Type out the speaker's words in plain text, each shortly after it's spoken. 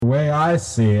way I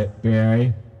see it,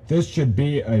 Barry, this should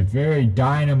be a very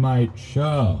dynamite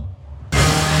show.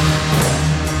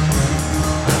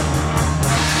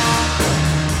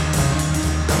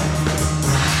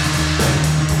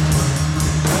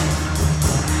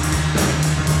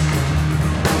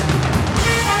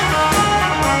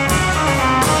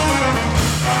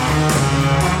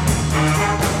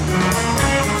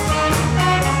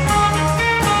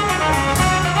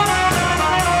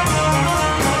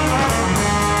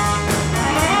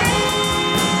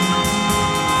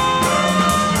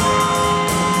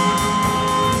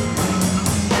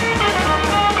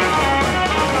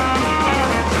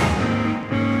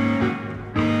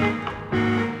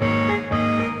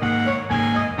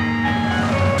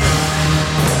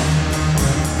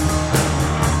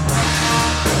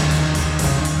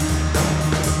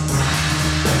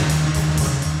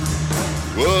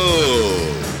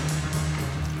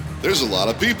 There's a lot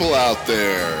of people out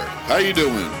there. How you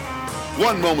doing?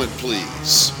 One moment,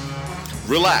 please.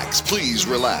 Relax, please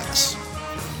relax.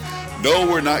 No,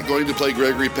 we're not going to play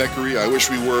Gregory Peccary. I wish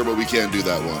we were, but we can't do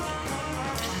that one.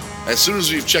 As soon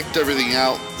as we've checked everything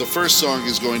out, the first song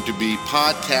is going to be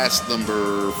podcast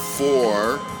number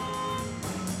 4.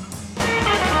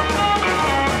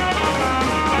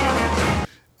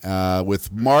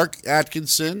 With Mark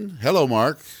Atkinson. Hello,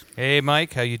 Mark. Hey,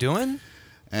 Mike. How you doing?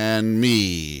 And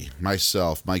me,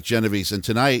 myself, Mike Genovese. And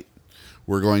tonight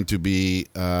we're going to be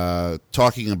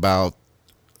talking about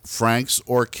Frank's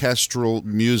orchestral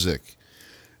music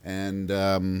and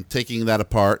taking that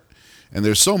apart. And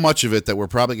there's so much of it that we're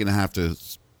probably going to have to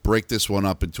break this one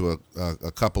up into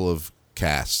a couple of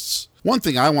casts. One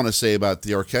thing I want to say about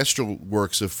the orchestral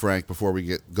works of Frank before we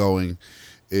get going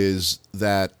is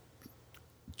that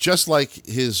just like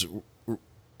his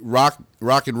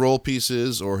rock and roll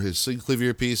pieces or his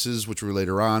synclavier pieces, which were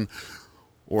later on,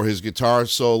 or his guitar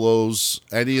solos,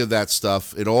 any of that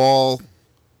stuff, it's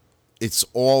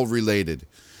all related.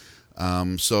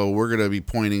 So we're going to be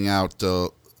pointing out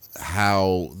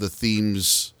how the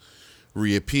themes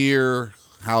reappear,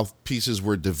 how pieces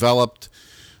were developed,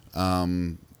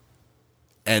 and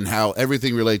how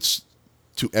everything relates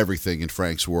to everything in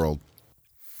Frank's world.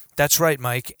 That's right,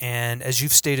 Mike, and as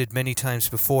you've stated many times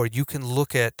before, you can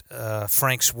look at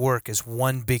Frank's work as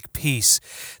one big piece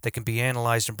that can be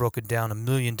analyzed and broken down a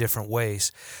million different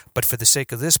ways. But for the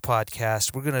sake of this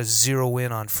podcast, we're going to zero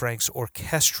in on Frank's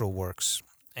orchestral works.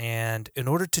 And in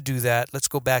order to do that, let's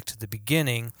go back to the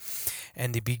beginning.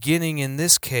 And the beginning in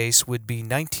this case would be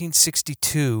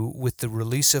 1962 with the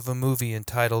release of a movie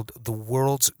entitled The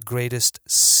World's Greatest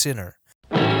Sinner.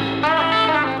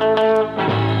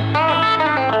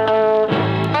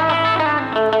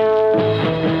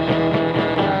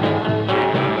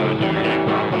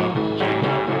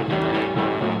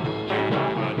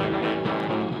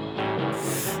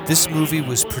 This movie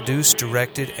was produced,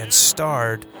 directed, and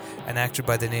starred an actor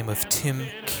by the name of Tim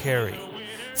Carey.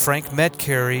 Frank met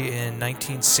Carey in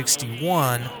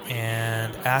 1961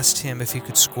 and asked him if he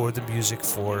could score the music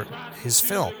for his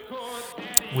film,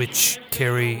 which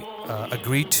Carey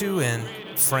agreed to, and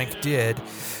Frank did.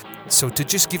 So to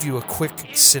just give you a quick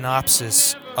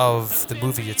synopsis of the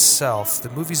movie itself, the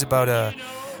movie's about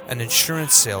an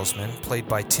insurance salesman played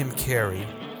by Tim Carey.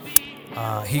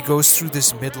 He goes through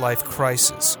this midlife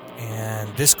crisis, and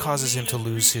this causes him to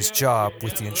lose his job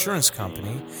with the insurance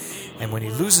company. And when he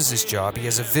loses his job, he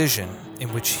has a vision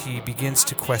in which he begins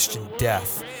to question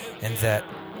death and that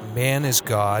man is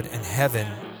God and heaven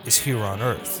is here on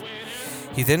earth.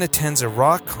 He then attends a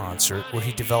rock concert where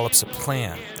he develops a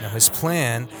plan. Now, his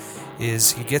plan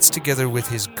is he gets together with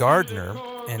his gardener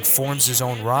and forms his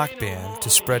own rock band to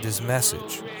spread his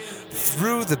message.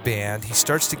 Through the band, he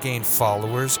starts to gain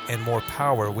followers and more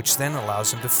power, which then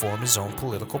allows him to form his own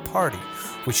political party,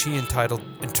 which he entitled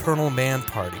Eternal Man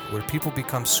Party, where people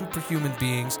become superhuman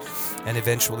beings and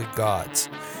eventually gods.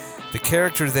 The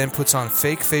character then puts on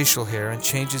fake facial hair and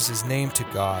changes his name to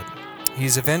God. He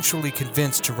is eventually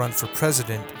convinced to run for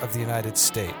president of the United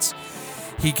States.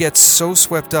 He gets so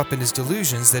swept up in his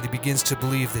delusions that he begins to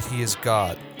believe that he is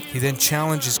God. He then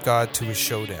challenges God to a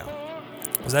showdown.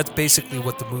 So that's basically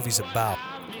what the movie's about.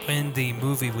 When the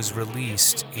movie was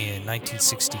released in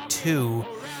 1962,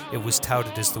 it was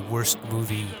touted as the worst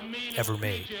movie ever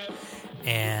made.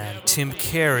 And Tim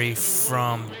Carey,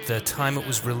 from the time it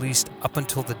was released up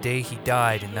until the day he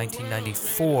died in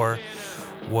 1994,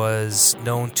 was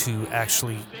known to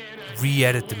actually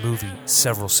re-edit the movie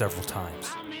several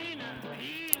times.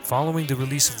 Following the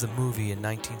release of the movie in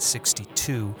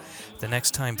 1962, the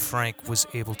next time Frank was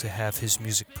able to have his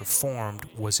music performed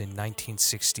was in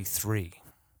 1963.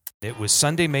 It was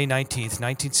Sunday, May 19th,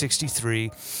 1963,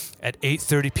 at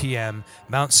 8:30 p.m.,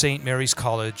 Mount St. Mary's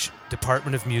College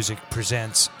Department of Music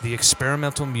presents the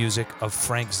experimental music of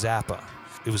Frank Zappa.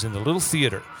 It was in the Little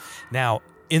Theater. Now,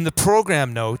 in the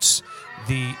program notes,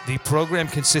 the program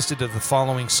consisted of the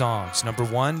following songs. Number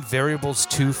 1, Variables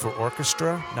 2 for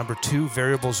orchestra. Number 2,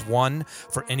 Variables 1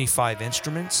 for any 5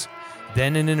 instruments.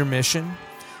 Then an intermission.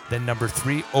 Then number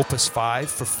 3, Opus 5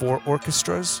 for 4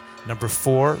 orchestras. Number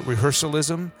 4,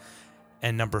 Rehearsalism.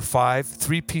 And number 5,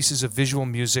 3 pieces of visual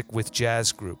music with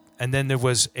jazz group. And then there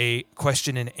was a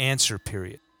question and answer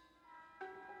period.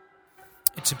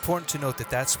 It's important to note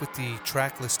that that's what the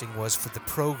track listing was for the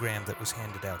program that was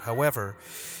handed out. However,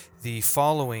 the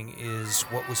following is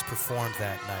what was performed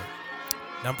that night.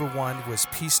 Number 1 was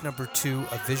piece number 2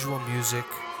 of visual music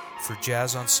for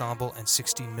jazz ensemble and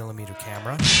 16mm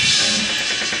camera.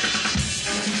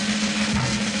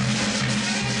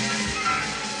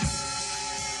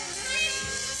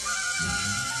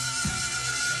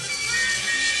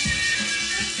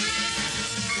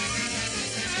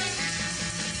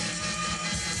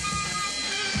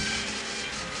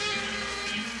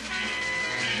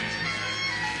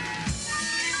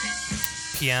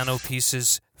 Piano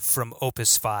pieces from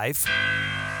Opus 5.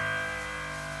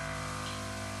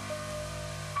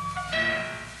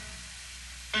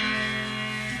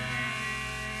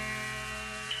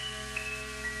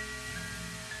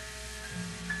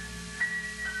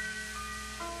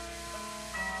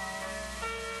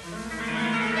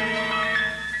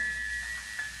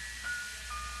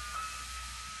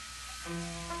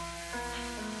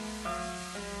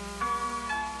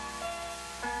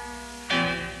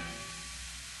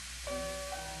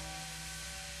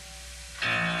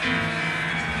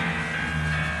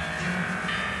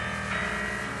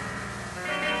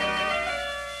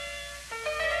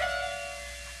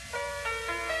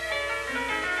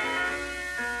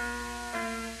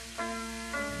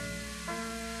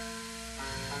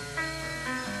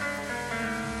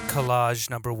 Collage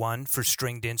number 1 for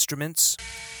stringed instruments.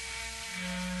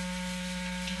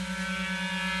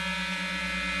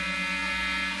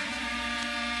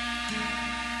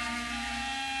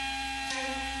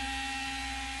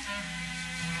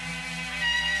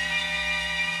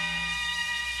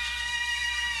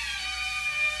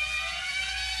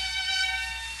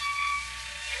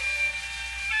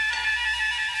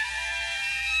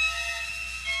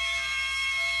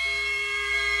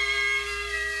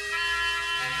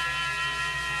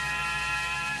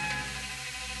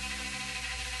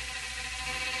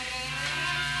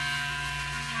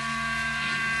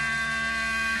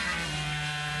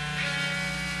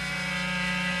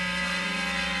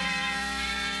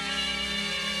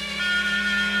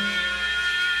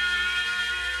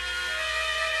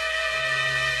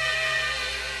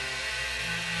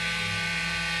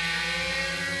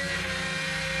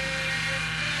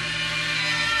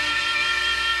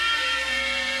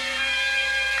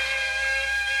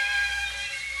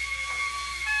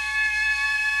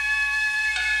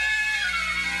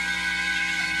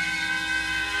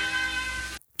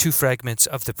 Two fragments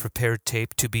of the prepared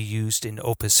tape to be used in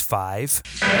Opus 5.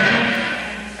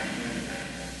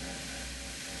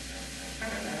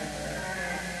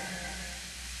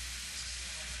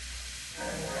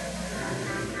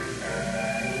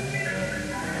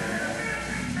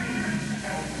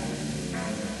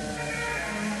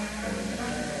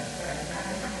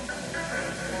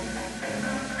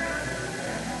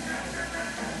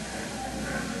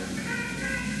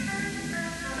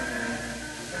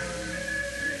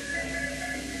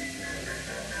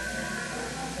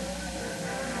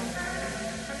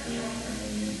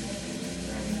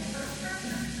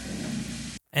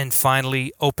 And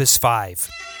finally, Opus 5.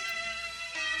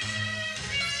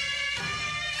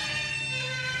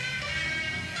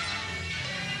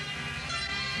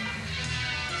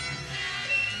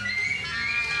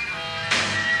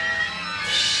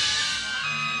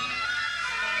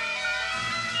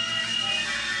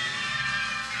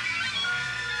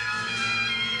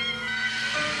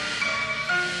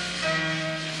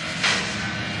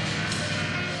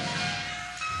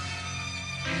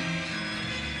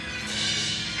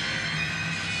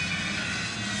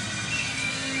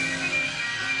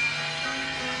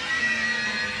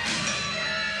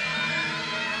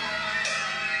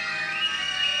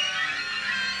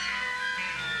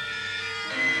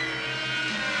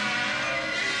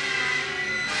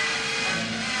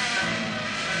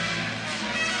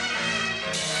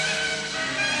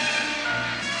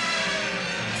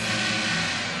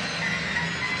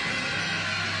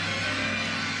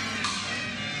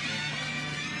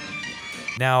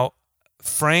 Now,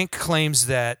 Frank claims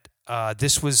that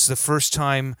this was the first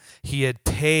time he had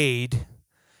paid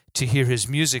to hear his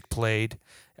music played.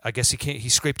 I guess he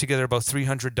scraped together about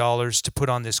 $300 to put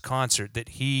on this concert that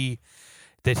he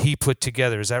put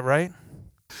together. Is that right?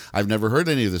 I've never heard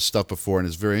any of this stuff before, and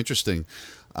it's very interesting.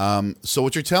 So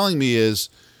what you're telling me is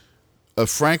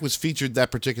Frank was featured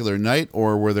that particular night,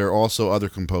 or were there also other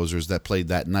composers that played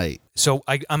that night? So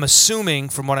I'm assuming,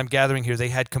 from what I'm gathering here, they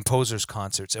had composers'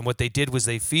 concerts, and what they did was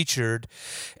they featured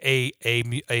a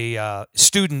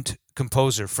student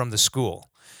composer from the school.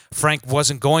 Frank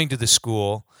wasn't going to the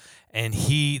school, and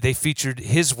they featured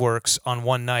his works on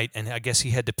one night, and I guess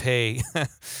he had to pay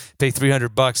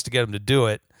 $300 to get him to do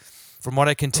it. From what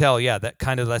I can tell, yeah,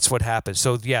 that's what happened.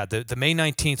 So yeah, the May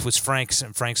 19th was Frank's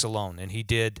and Frank's alone, and he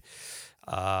did.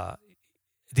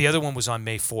 The other one was on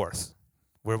May 4th,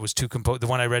 where it was the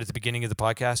one I read at the beginning of the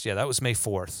podcast. Yeah, that was May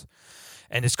 4th.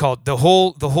 And it's called the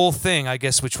whole thing, I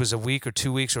guess, which was a week or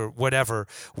 2 weeks or whatever,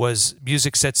 was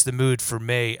Music Sets the Mood for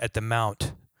May at the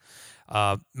Mount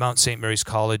St. Mary's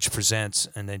College Presents,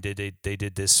 and they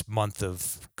did this month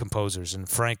of composers, and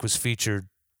Frank was featured,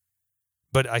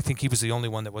 but I think he was the only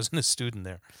one that wasn't a student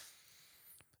there.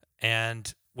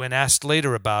 And when asked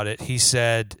later about it, he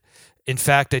said, "In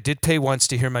fact, I did pay once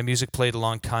to hear my music played a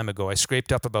long time ago. I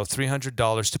scraped up about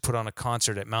 $300 to put on a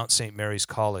concert at Mount St. Mary's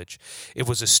College. It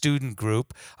was a student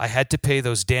group. I had to pay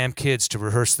those damn kids to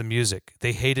rehearse the music.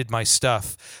 They hated my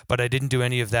stuff, but I didn't do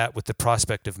any of that with the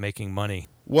prospect of making money."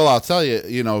 Well, I'll tell you,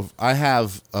 I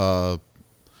have a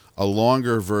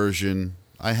longer version.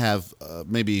 I have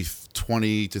maybe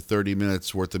 20 to 30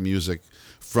 minutes worth of music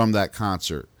from that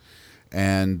concert.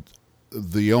 And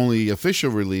the only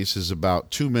official release is about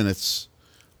 2 minutes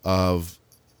of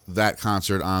that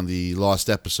concert on the Lost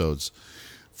Episodes.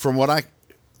 From what I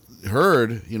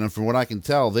heard, from what I can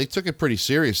tell, they took it pretty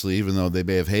seriously, even though they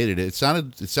may have hated it.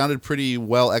 It sounded pretty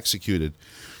well executed.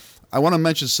 I want to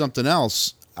mention something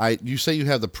else. You say you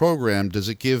have the program. Does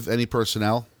it give any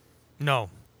personnel? No.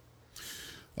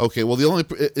 Okay. Well,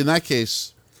 in that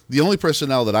case, the only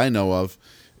personnel that I know of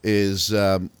is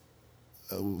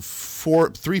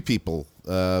three people: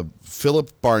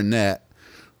 Philip Barnett,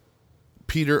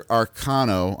 Peter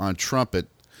Arcano on trumpet,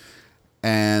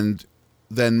 and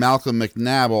then Malcolm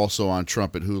McNabb also on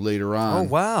trumpet, who later on. Oh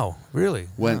wow! Really?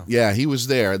 Wow. Yeah, he was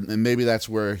there, and maybe that's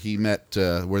where he met,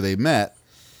 where they met,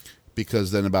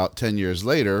 because then about 10 years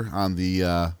later on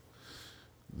the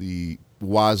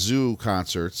Wazoo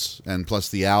concerts and plus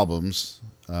the albums,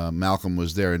 Malcolm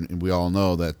was there, and we all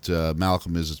know that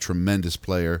Malcolm is a tremendous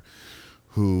player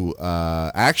who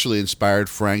actually inspired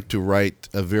Frank to write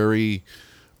a very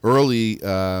early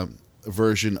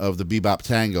version of the Bebop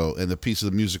Tango, and the piece of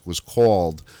the music was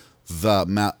called the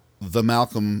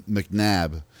Malcolm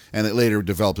McNabb, and it later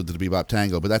developed into the Bebop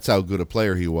Tango. But that's how good a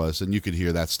player he was, and you could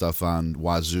hear that stuff on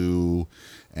Wazoo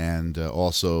and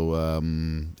also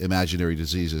Imaginary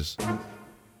Diseases.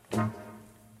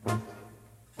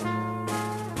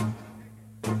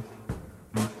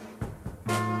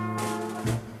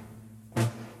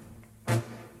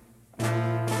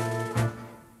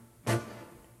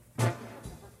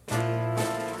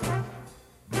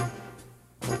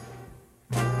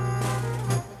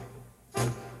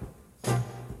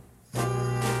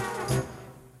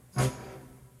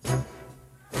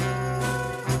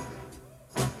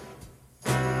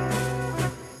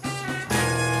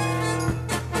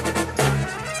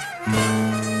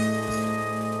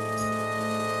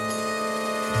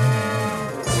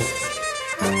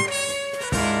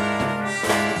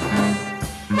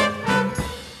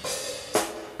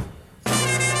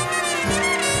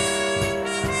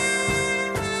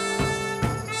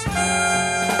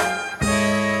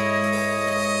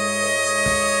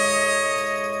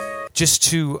 Just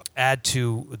to add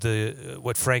to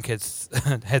what Frank had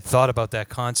thought about that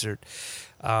concert,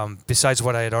 besides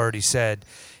what I had already said,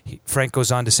 Frank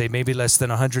goes on to say maybe less than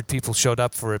 100 people showed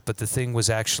up for it, but the thing was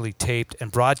actually taped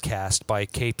and broadcast by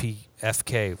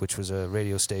KPFK, which was a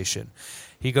radio station.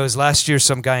 He goes, last year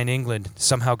some guy in England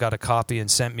somehow got a copy and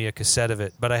sent me a cassette of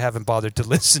it, but I haven't bothered to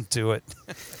listen to it.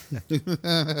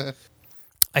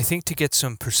 I think to get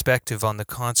some perspective on the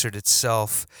concert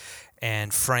itself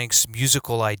and Frank's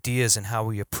musical ideas and how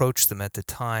he approached them at the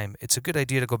time, it's a good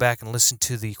idea to go back and listen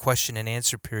to the question and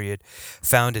answer period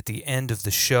found at the end of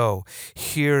the show.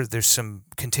 Here, there's some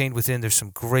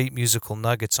great musical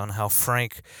nuggets on how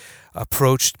Frank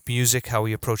approached music, how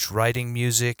he approached writing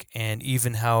music, and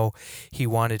even how he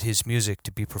wanted his music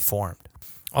to be performed.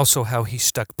 Also, how he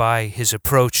stuck by his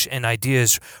approach and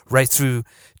ideas right through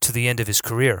to the end of his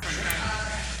career.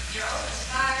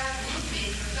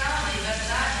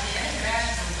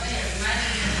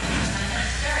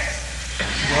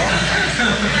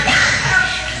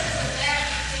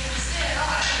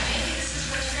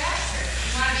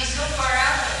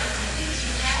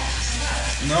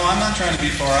 trying to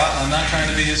be far out, and I'm not trying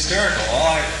to be hysterical.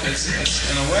 In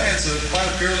a way, it's quite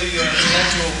a purely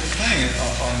intellectual thing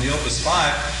on the Opus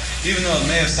 5. Even though it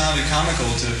may have sounded comical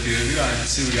to a few of you, I can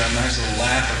see we got a nice little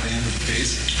laugh at the end of the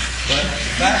piece. But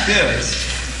the fact is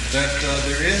that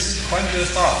there is quite a bit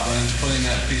of thought went into putting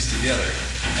that piece together.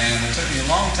 And it took me a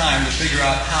long time to figure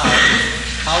out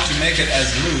how to make it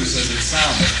as loose as it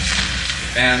sounded.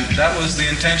 And that was the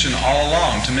intention all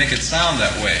along, to make it sound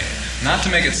that way. Not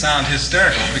to make it sound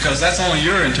hysterical, because that's only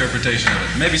your interpretation of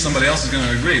it. Maybe somebody else is going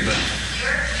to agree, but... You're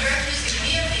accusing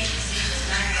me of being facetious,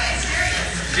 and I'm quite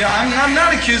serious. Yeah, I'm not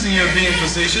accusing you of being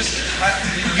facetious.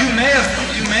 You may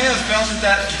have felt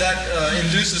that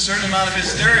induced a certain amount of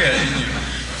hysteria in you.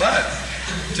 But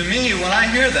to me, when I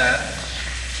hear that,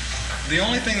 the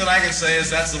only thing that I can say is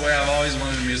that's the way I've always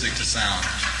wanted the music to sound.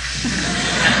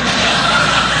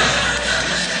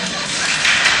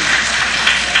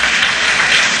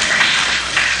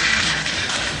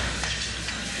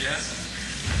 Yes?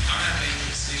 I'm not being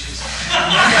facetious.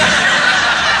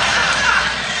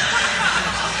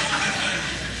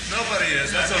 Nobody is.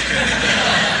 That's okay.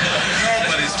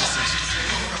 Nobody's facetious.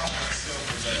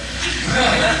 I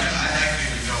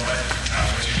actually know what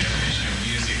your definition of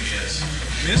music is.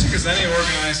 Music is any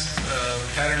organized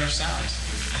pattern of sounds.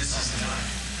 This is not.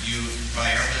 By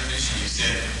your definition, you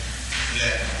said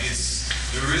that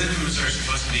the rhythms are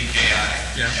supposed to be chaotic.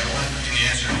 Yeah. In the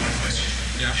answer to one question.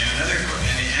 Yeah. And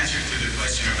in the answer to the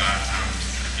question about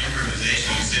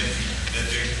improvisation, you said that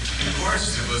the chorus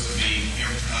is supposed to be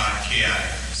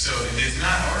chaotic. So it's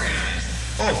not organized.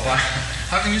 Oh,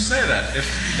 how can you say that? If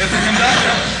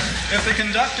the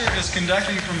conductor is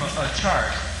conducting from a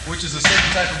chart, which is a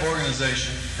certain type of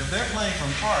organization, if they're playing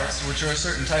from parts, which are a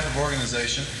certain type of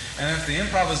organization, and if the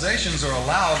improvisations are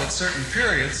allowed at certain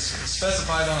periods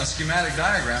specified on a schematic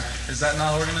diagram, is that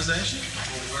not organization?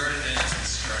 Well, where then is the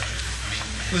structure?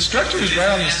 The structure is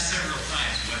right on the... asked several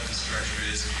times what the structure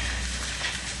is.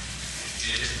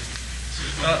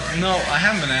 No, I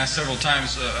haven't been asked several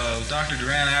times. Dr.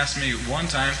 Duran asked me one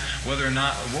time what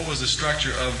was the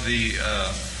structure of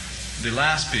the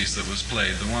last piece that was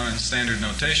played, the one in standard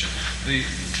notation.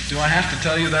 Do I have to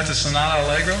tell you that's a sonata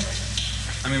allegro?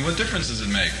 I mean, what difference does it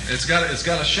make? It's got a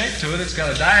shape to it. It's got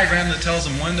a diagram that tells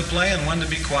them when to play and when to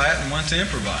be quiet and when to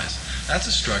improvise. That's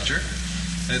a structure.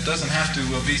 It doesn't have to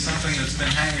be something that's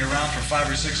been hanging around for 500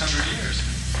 or 600 years.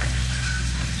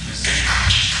 You see?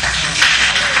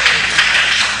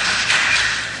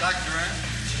 Dr. Duran?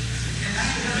 In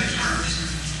academic terms,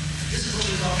 this is what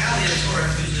we call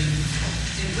aleatoric music,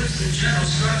 in which the general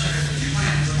structure has been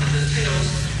planned, but the details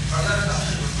are left up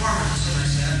to the performer to some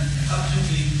extent, up to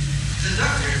the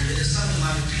conductor. It is something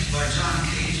like a piece by John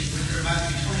Cage, where there might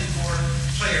be 24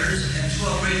 players and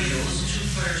 12 radios, 2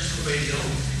 players to a radio,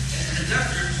 and the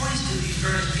conductor points to these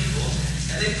various people,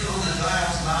 and they put on the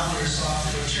dials loudly or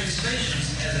softly or change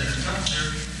stations as the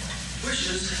conductor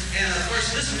wishes. And of course,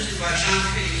 this music by John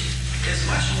Cage is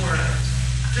much more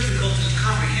difficult to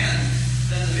comprehend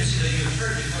than the music that you have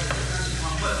heard, because it depends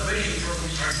upon what radio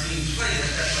programs are being played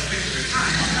at that particular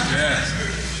time. Yes.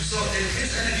 So in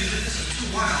case any of you think this is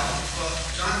too wild, well,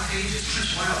 John Cage is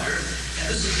much wilder, and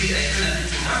this would be a kind of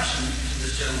introduction to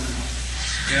this gentleman.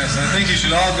 Yes, I think you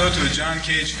should all go to a John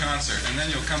Cage concert, and then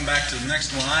you'll come back to the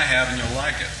next one I have, and you'll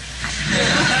like it.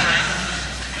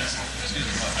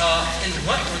 In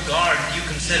what regard do you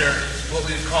consider what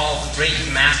we would call the great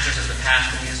masters of the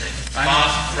past of music?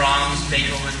 Bach, Brahms,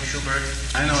 Beethoven, Schubert.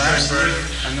 I know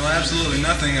absolutely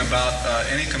nothing about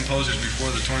any composers before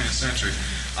the 20th century.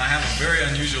 I have a very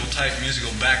unusual type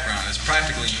musical background. It's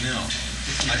practically nil.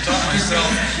 I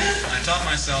taught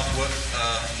myself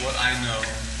what I know,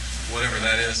 whatever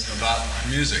that is, about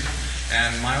music,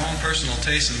 and my own personal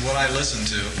taste in what I listen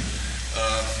to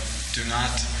do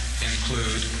not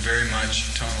include very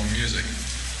much tonal music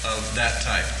of that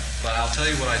type. But I'll tell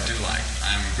you what I do like.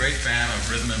 I'm a great fan of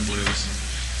rhythm and blues,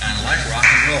 and I like rock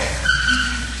and roll,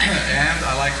 and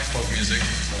I like folk music,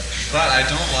 but I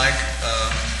don't like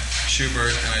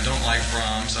Schubert, and I don't like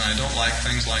Brahms, and I don't like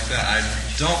things like that. I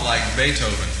don't like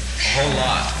Beethoven a whole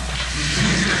lot.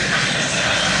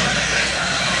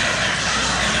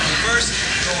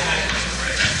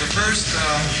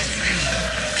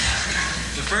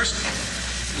 The first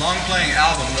long-playing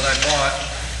album that I bought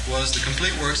was The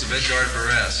Complete Works of Edgard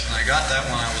Varese, and I got that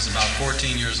when I was about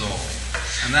 14 years old.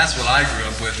 And that's what I grew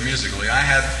up with musically. I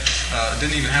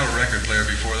didn't even have a record player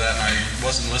before that, and I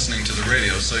wasn't listening to the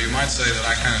radio, so you might say that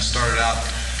I kind of started out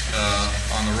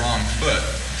on the wrong foot.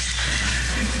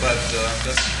 But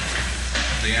that's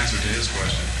the answer to his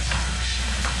question.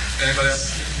 Anybody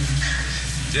else?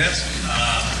 Yes?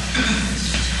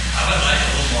 I would like a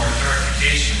little more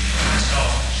clarification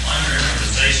myself on on your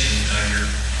improvisation,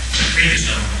 your previous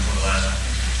number before the last one,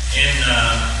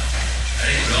 I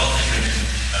think we all think of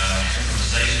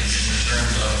improvisation in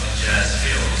terms of jazz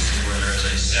fields, where there's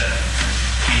a set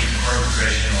beat chord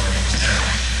progression or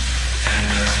tempo. And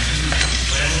can you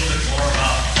explain a little bit more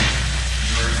about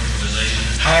your improvisation?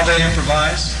 How they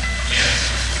improvise?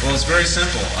 Yes. Well, it's very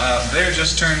simple. They're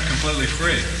just turned completely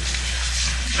free.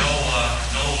 No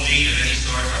lead of any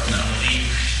sort? No lead?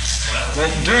 Well,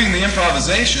 during the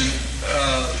improvisation,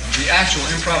 the actual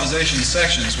improvisation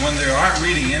sections, when they aren't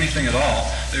reading anything at all,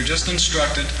 they're just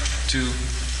instructed to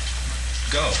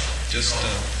go. Just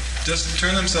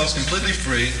turn themselves completely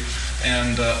free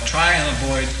and try and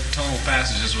avoid tonal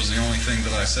passages was the only thing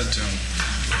that I said to them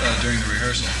during the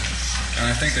rehearsal. And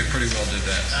I think they pretty well did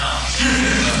that. Now,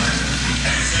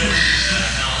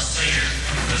 let's say your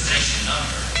improvisation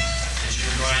number, that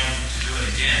you're going to do it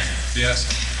again. Yes.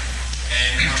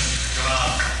 And you're going to go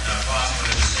out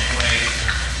approximately the same way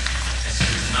as you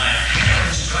did tonight.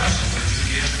 What instructions would you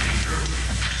give to the group?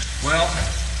 Well,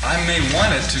 I may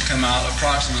want it to come out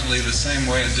approximately the same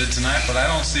way it did tonight, but I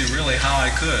don't see really how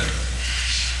I could.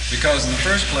 Because in the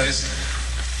first place,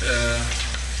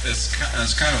 it's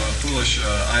kind of a foolish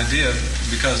idea,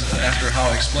 because after how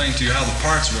I explained to you how the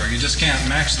parts work, you just can't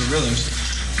match the rhythms,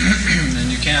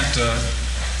 and you can't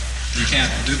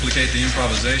duplicate the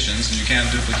improvisations, and you can't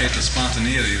duplicate the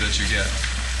spontaneity that you get.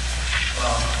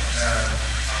 Well, I'm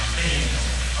thinking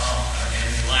in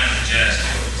the line of the jazz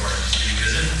field, of course,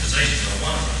 because improvisation is a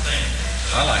wonderful thing.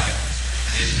 I like it.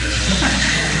 It is. It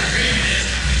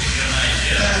gives you an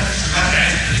idea.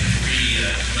 Okay. It can be a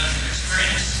tremendous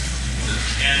experience.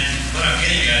 And what I'm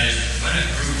getting at is when a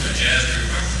group, a jazz group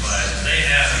improvises, they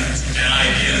have an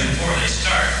idea before they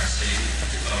start. See,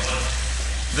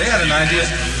 They had an idea.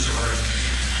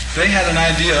 They had an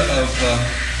idea of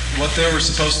what they were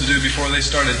supposed to do before they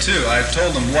started too. I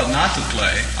told them what not to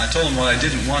play. I told them what I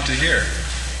didn't want to hear.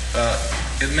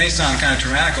 It may sound kind of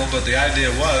tyrannical, but the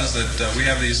idea was that we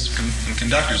have these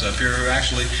conductors up here who are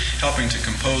actually helping to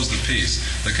compose the piece.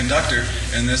 The conductor,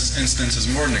 in this instance, is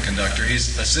more than a conductor.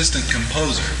 He's assistant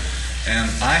composer.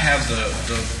 And I have the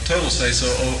total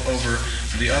say-so over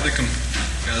the other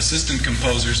assistant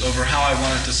composers over how I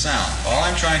want it to sound. All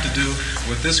I'm trying to do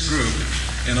with this group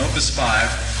in Opus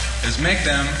 5 is make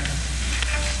them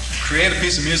create a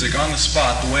piece of music on the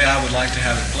spot the way I would like to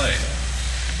have it played.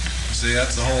 See,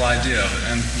 that's the whole idea of it.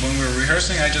 And when we were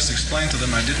rehearsing, I just explained to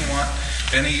them I didn't want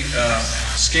any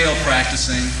scale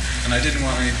practicing, and I didn't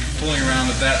want any fooling around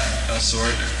of that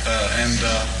sort, and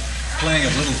playing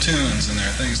of little tunes in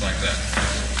there, things like that.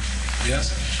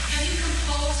 Yes? Have you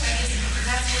composed, I guess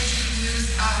that's what you use,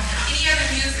 any other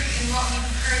music in what we've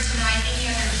heard tonight,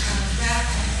 any other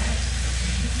radical things?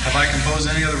 Have I composed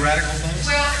any other radical things?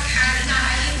 Well, no,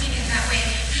 I didn't mean it that way.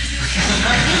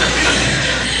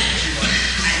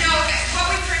 What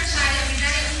we've heard tonight, have you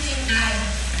done anything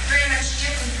very much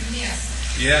different from this?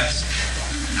 Yes.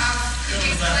 Could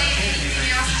you explain anything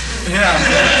else? Yeah.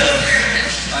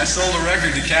 I sold a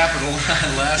record to Capitol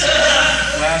last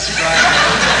Friday.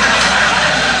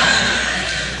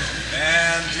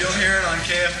 And you'll hear it on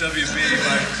KFWB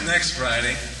by next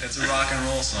Friday. It's a rock and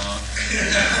roll song.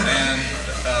 And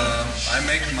I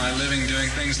make my living doing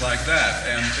things like that.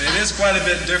 And it is quite a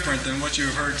bit different than what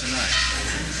you've heard tonight.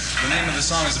 The name of the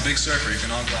song is The Big Surfer. You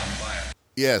can all go out and buy it.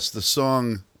 Yes, the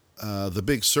song The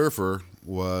Big Surfer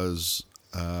was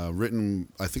written,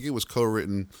 I think it was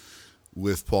co-written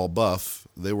with Paul Buff.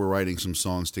 They were writing some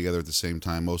songs together at the same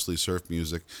time, mostly surf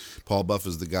music. Paul Buff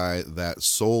is the guy that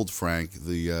sold Frank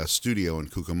the studio in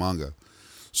Cucamonga,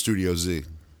 Studio Z.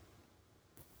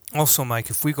 Also, Mike,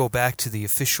 if we go back to the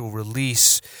official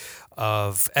release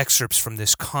of excerpts from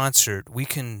this concert, we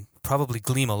can probably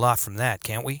glean a lot from that,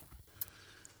 can't we?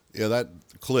 Yeah, that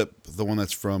clip, the one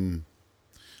that's from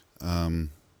the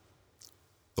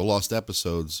Lost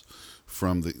Episodes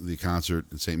from the concert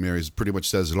at St. Mary's, pretty much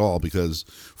says it all, because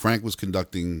Frank was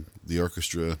conducting the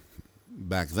orchestra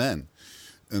back then.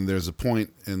 And there's a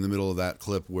point in the middle of that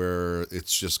clip where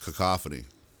it's just cacophony.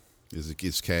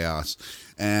 It's chaos.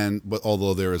 But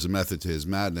although there is a method to his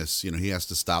madness, he has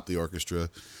to stop the orchestra,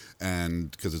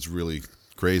 and because it's really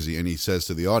crazy. And he says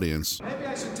to the audience, maybe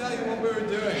I should tell you what we were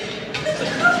doing.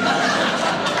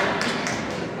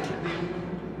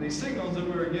 The signals that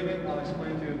we were giving, I'll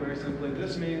explain to you very simply.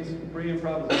 This means free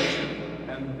improvisation,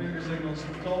 and the finger signals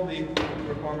told the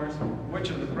performers which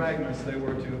of the fragments they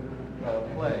were to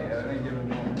play at any given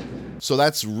moment. So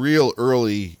that's real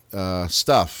early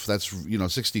stuff. That's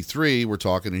 63. We're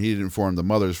talking, and he didn't form the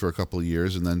Mothers for a couple of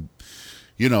years, and then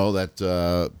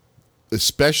that.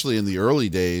 Especially in the early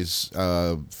days,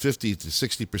 50 to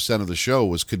 60% of the show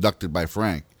was conducted by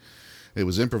Frank. It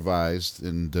was improvised,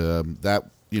 and that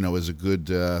is a good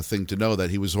thing to know that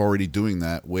he was already doing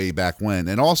that way back when.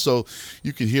 And also,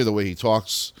 you can hear the way he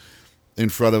talks in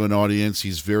front of an audience.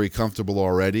 He's very comfortable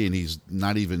already, and he's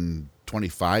not even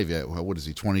 25 yet. What is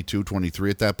he, 22, 23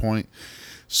 at that point?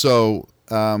 So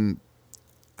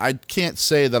I can't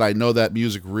say that I know that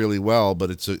music really well,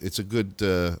 but it's a good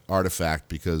artifact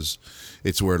because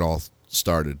it's where it all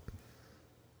started.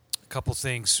 A couple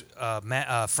things.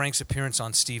 Frank's appearance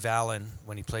on Steve Allen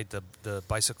when he played the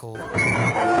bicycle.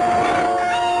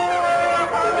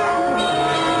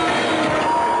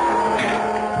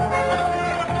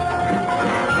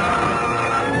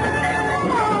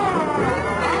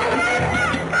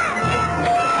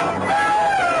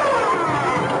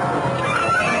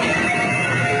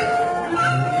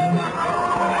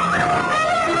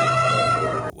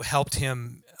 Helped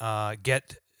him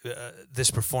get this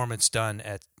performance done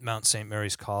at Mount St.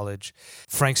 Mary's College.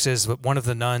 Frank says that one of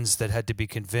the nuns that had to be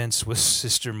convinced was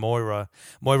Sister Moira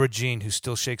Jean, who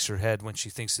still shakes her head when she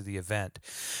thinks of the event.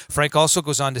 Frank also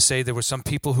goes on to say there were some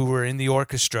people who were in the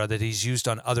orchestra that he's used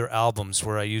on other albums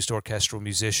where I used orchestral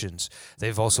musicians.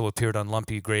 They've also appeared on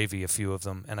Lumpy Gravy, a few of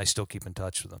them, and I still keep in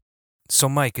touch with them. So,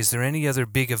 Mike, is there any other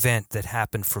big event that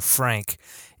happened for Frank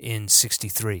in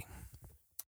 '63?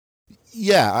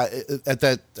 Yeah, at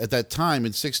that time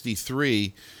in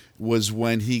 '63 was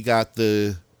when he got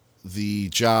the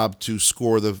job to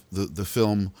score the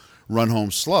film Run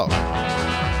Home Slow.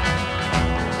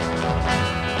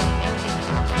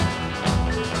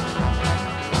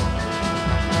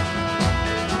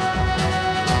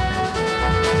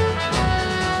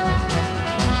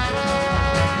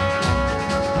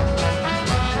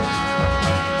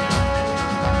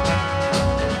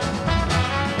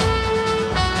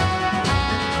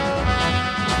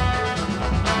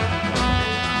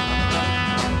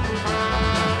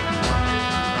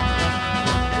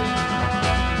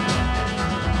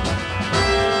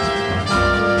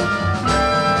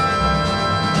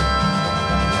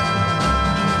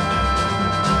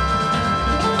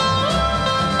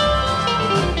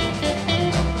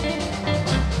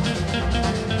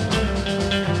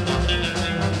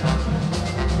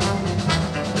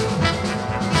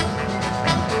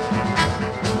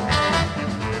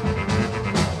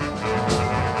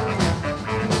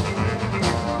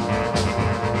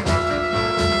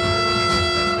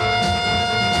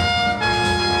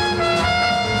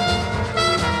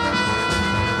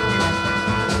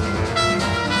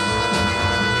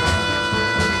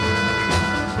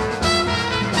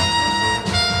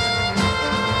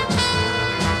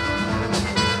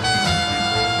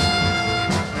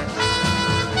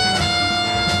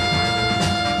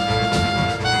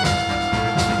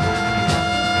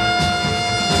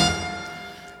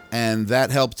 And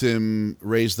that helped him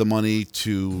raise the money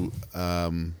to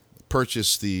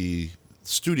purchase the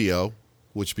studio,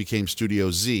 which became Studio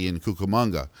Z in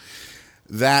Cucamonga.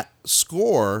 That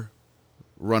score,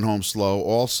 Run Home Slow,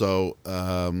 also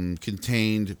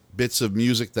contained bits of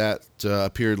music that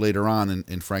appeared later on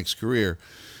in Frank's career.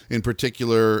 In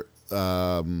particular,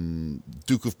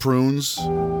 Duke of Prunes.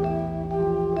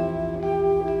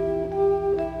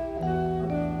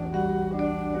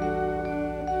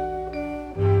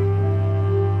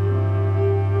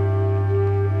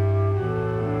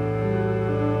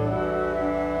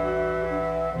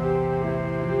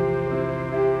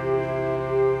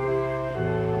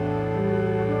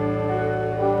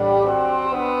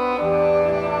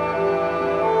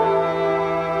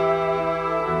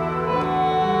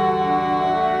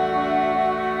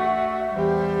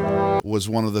 Was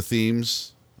one of the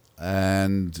themes,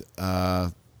 and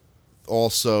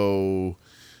also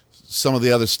some of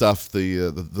the other stuff,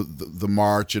 the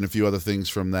march and a few other things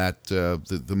from that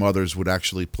the mothers would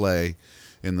actually play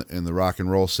in the rock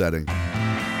and roll setting.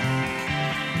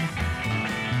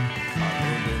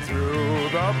 Through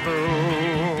the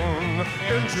moon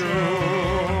in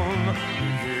June,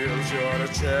 heels your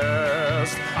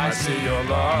chest. I see your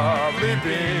lovely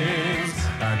beams,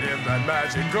 and in that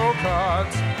magical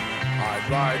cut, I'd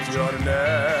ride your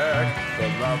neck, the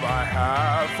love I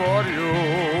have for you,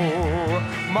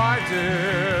 my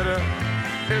dear,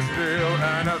 is real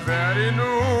and a very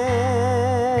new.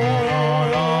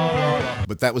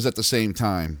 But that was at the same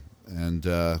time, and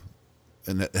that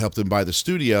helped him buy the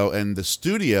studio, and the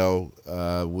studio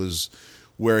was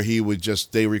where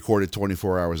they recorded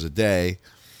 24 hours a day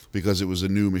because it was a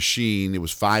new machine. It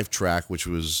was 5-track, which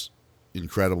was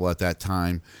incredible at that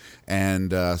time.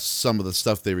 And some of the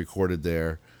stuff they recorded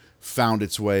there found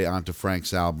its way onto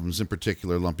Frank's albums, in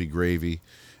particular Lumpy Gravy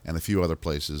and a few other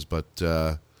places.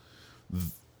 But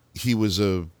he was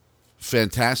a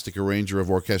fantastic arranger of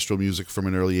orchestral music from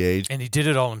an early age. And he did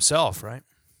it all himself, right?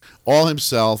 All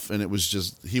himself, and it was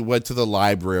just, he went to the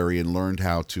library and learned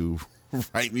how to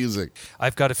write music.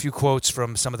 I've got a few quotes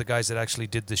from some of the guys that actually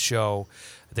did the show.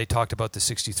 They talked about the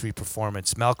 63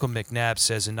 performance. Malcolm McNabb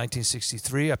says, in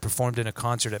 1963, I performed in a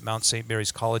concert at Mount St.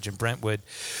 Mary's College in Brentwood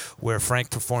where Frank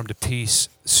performed a piece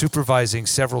supervising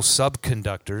several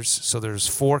subconductors. So there's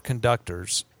 4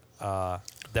 conductors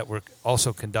that were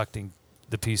also conducting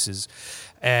the pieces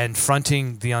and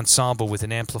fronting the ensemble with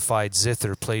an amplified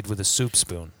zither played with a soup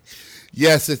spoon.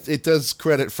 Yes, it does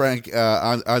credit Frank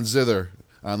on zither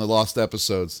on the Lost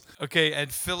Episodes. Okay,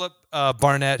 and Philip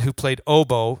Barnett, who played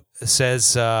oboe,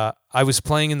 says, I was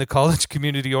playing in the college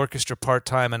community orchestra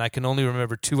part-time, and I can only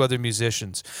remember 2 other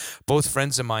musicians, both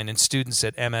friends of mine and students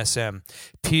at MSM,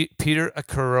 Peter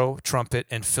Akuro, trumpet,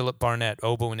 and Philip Barnett,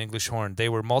 oboe and English horn. They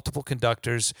were multiple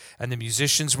conductors, and the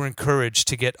musicians were encouraged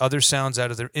to get other sounds out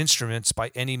of their instruments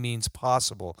by any means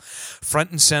possible.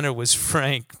 Front and center was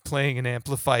Frank playing an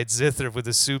amplified zither with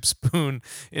a soup spoon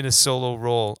in a solo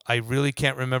role. I really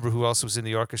can't remember who else was in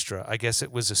the orchestra. I guess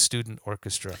it was a student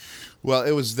orchestra. Well,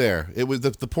 it was there. It was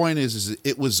the point is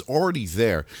it was already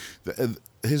there.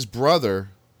 His brother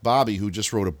Bobby, who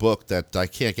just wrote a book that I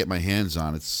can't get my hands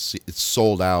on. It's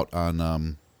sold out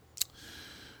on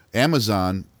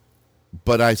Amazon,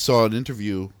 but I saw an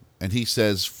interview and he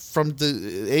says from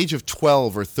the age of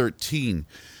 12 or 13,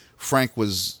 Frank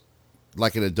was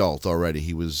like an adult already.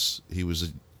 He was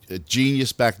a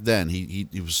genius back then. He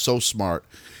was so smart.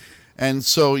 And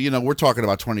so, we're talking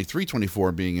about 23,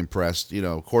 24 being impressed,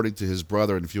 according to his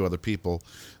brother and a few other people,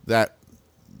 that,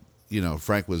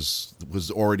 Frank was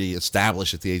already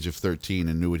established at the age of 13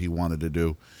 and knew what he wanted to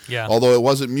do. Yeah. Although it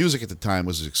wasn't music at the time, it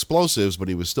was explosives, but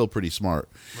he was still pretty smart.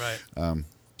 Right.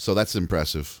 So that's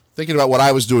impressive. Thinking about what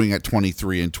I was doing at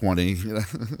 23 and 20.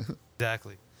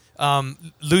 Exactly.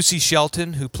 Lucy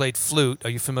Shelton, who played flute.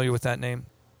 Are you familiar with that name?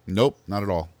 Nope, not at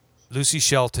all. Lucy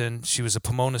Shelton, she was a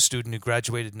Pomona student who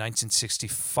graduated in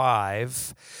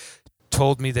 1965,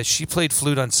 told me that she played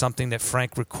flute on something that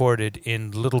Frank recorded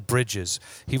in Little Bridges.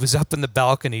 He was up in the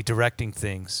balcony directing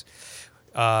things.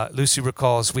 Lucy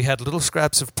recalls, we had little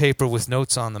scraps of paper with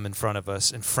notes on them in front of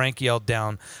us, and Frank yelled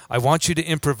down, I want you to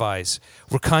improvise.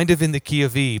 We're kind of in the key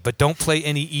of E, but don't play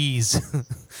any E's.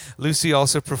 Lucy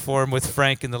also performed with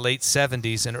Frank in the late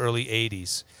 70s and early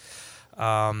 80s.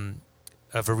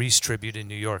 A Varese tribute in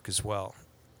New York as well.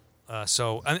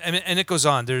 And it goes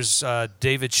on. There's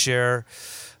David Scher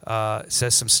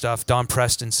says some stuff. Don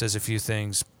Preston says a few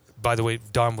things. By the way,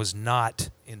 Don was not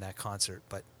in that concert,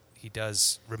 but he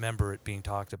does remember it being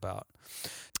talked about.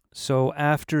 So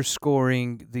after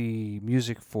scoring the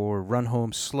music for Run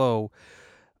Home Slow,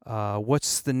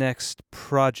 what's the next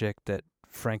project that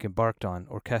Frank embarked on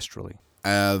orchestrally?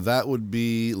 That would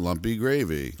be Lumpy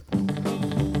Gravy.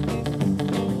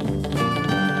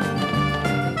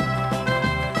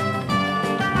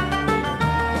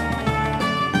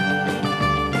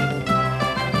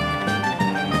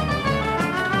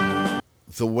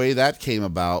 The way that came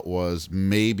about was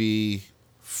maybe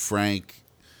Frank,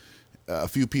 a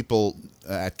few people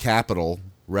at Capitol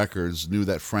Records knew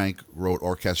that Frank wrote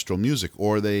orchestral music,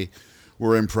 or they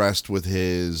were impressed with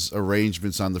his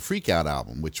arrangements on the Freak Out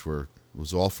album, which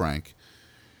was all Frank.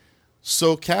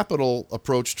 So Capitol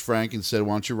approached Frank and said,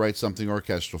 why don't you write something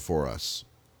orchestral for us?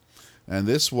 And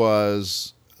this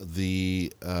was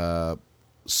the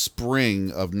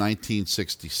spring of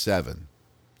 1967.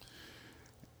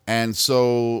 And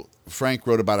so Frank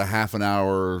wrote about a half an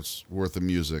hour's worth of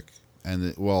music.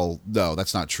 And, no,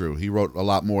 that's not true. He wrote a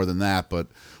lot more than that. But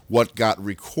what got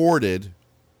recorded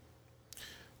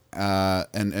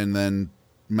and then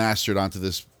mastered onto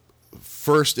this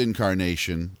first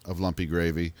incarnation of Lumpy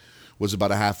Gravy was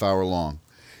about a half hour long.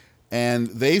 And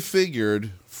they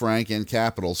figured, Frank and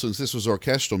Capitol, since this was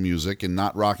orchestral music and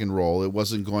not rock and roll, it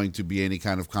wasn't going to be any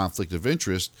kind of conflict of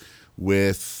interest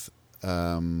with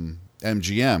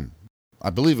MGM. I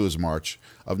believe it was March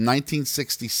of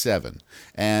 1967.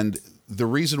 And the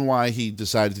reason why he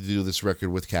decided to do this record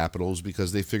with Capitol is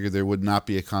because they figured there would not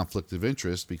be a conflict of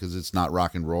interest because it's not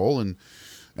rock and roll, and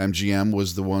MGM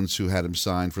was the ones who had him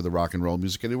signed for the rock and roll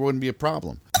music, and it wouldn't be a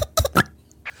problem.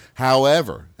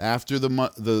 However, after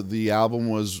the album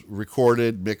was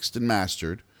recorded, mixed, and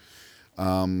mastered,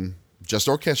 just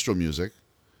orchestral music,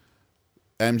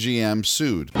 MGM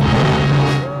sued.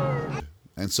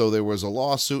 And so there was a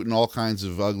lawsuit and all kinds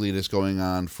of ugliness going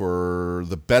on for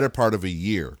the better part of a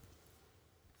year.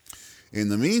 In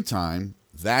the meantime,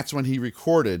 that's when he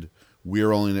recorded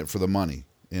We're Only in It for the Money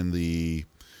in the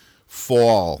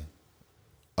fall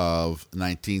of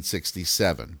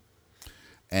 1967.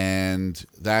 And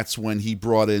that's when he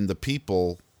brought in the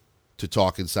people to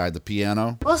talk inside the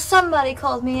piano. Well, somebody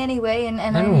called me anyway, and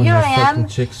don't here want I no am. fucking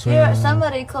chicks swinging around.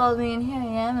 Somebody called me, and here I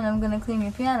am, and I'm going to clean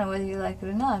your piano whether you like it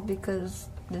or not, because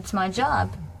it's my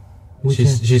job.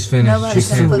 She's finished. Nobody's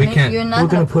She's gonna put finished. me. You're not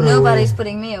gonna put nobody's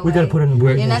putting me away. We gotta put it in.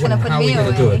 You're not gonna put how me are we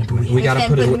away. gonna do it? We You gotta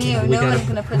can't put it. put me away. Nobody's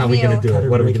gonna put How are me we gonna away. do it?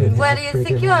 What are we gonna do? Where do you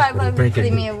think you are by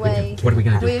putting me away? What are we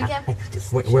gonna do? Well, you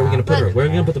can't- Where are we gonna put her? Where are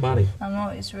we gonna put the body? I'm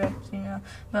always wrecked,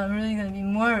 but I'm really gonna be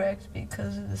more wrecked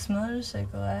because of this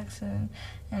motorcycle accident,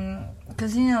 and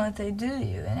because you know what they do to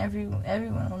you, and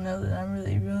everyone will know that I'm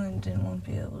really ruined and won't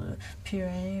be able to appear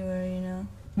anywhere,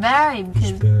 Barry,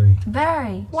 because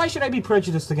Barry. Why should I be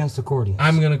prejudiced against accordions?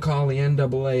 I'm gonna call the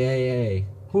NAAA.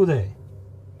 Who they?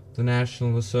 The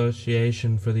National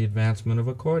Association for the Advancement of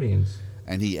Accordions.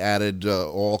 And he added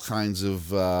all kinds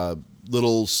of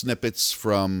little snippets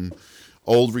from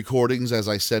old recordings, as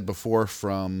I said before,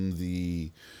 from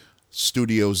the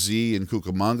Studio Z in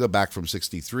Cucamonga back from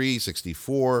 63,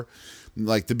 64.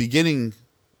 Like the beginning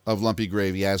of Lumpy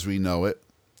Gravy as we know it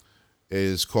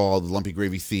is called the Lumpy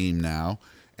Gravy theme now.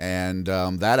 And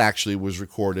that actually was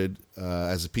recorded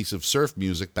as a piece of surf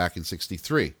music back in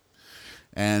 63.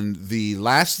 And the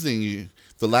last thing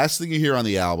you hear on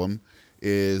the album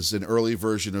is an early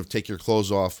version of Take Your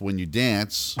Clothes Off When You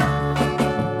Dance.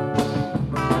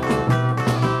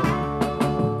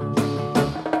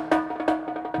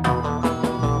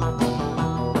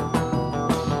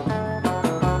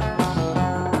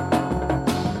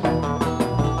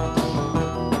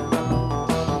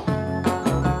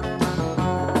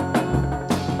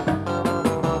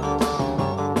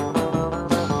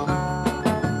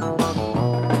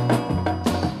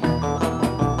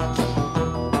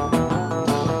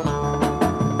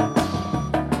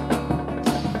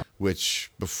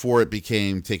 Which, before it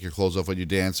became Take Your Clothes Off When You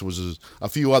Dance, was a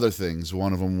few other things.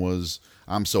 One of them was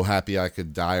I'm So Happy I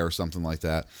Could Die or something like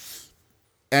that.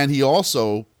 And he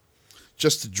also,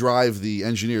 just to drive the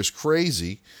engineers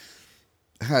crazy,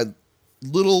 had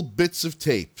little bits of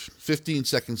tape, 15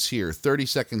 seconds here, 30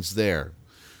 seconds there,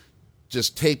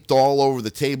 just taped all over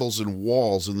the tables and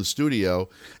walls in the studio,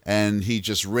 and he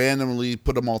just randomly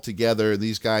put them all together, and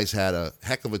these guys had a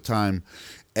heck of a time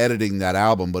editing that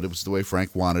album, but it was the way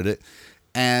Frank wanted it.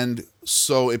 And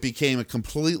so it became a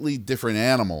completely different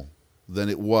animal than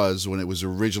it was when it was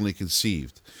originally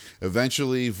conceived.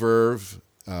 Eventually, Verve,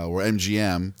 or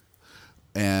MGM,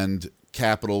 and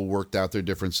Capitol worked out their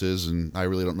differences, and I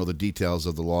really don't know the details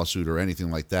of the lawsuit or anything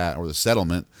like that, or the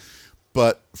settlement,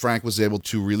 but Frank was able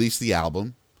to release the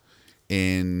album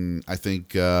in, I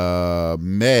think,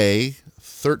 May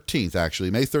 13th,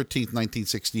 actually. May 13th,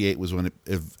 1968 was when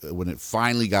it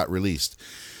finally got released.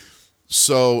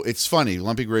 So it's funny.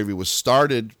 Lumpy Gravy was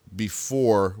started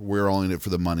before We're All In It For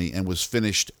The Money and was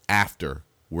finished after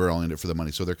We're All In It For The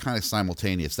Money. So they're kind of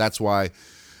simultaneous. That's why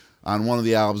on one of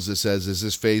the albums it says, is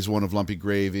this phase 1 of Lumpy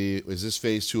Gravy? Is this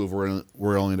phase 2 of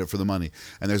We're All In It For The Money?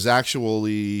 And there's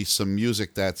actually some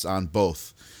music that's on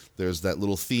both. There's that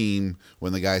little theme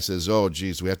when the guy says, oh,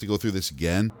 geez, we have to go through this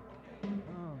again. Oh, man.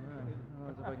 I don't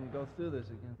know if I can go through this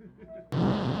again.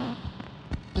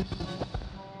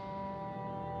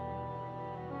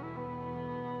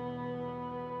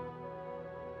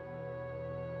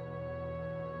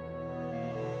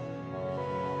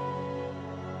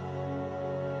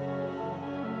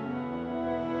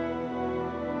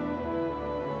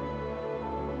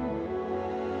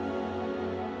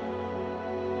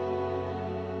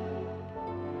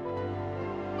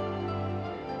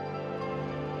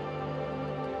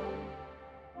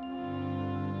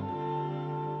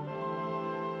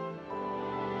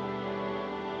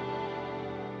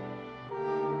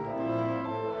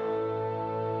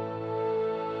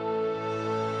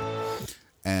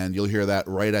 And you'll hear that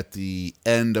right at the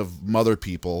end of Mother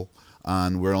People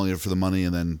on We're Only In It For The Money,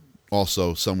 and then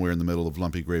also somewhere in the middle of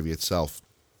Lumpy Gravy itself.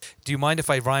 Do you mind if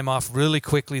I rhyme off really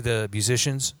quickly the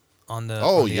musicians on the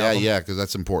Oh, on the yeah, album? yeah, because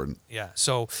that's important. Yeah.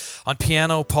 So on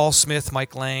piano, Paul Smith,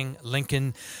 Mike Lang,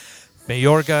 Lincoln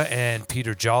Mayorga, and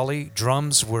Peter Jolly.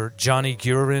 Drums were Johnny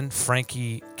Gurin,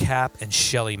 Frankie Cap, and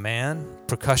Shelly Mann.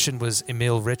 Percussion was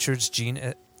Emil Richards,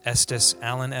 Gene Estes,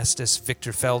 Alan Estes,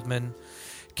 Victor Feldman,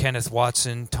 Kenneth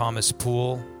Watson, Thomas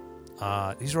Poole.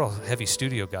 These are all heavy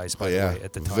studio guys, by the way,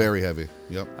 at the time. Very heavy.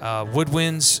 Yep.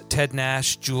 Woodwinds, Ted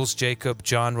Nash, Jules Jacob,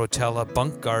 John Rotella,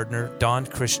 Bunk Gardner, Don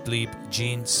Christlieb,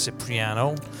 Gene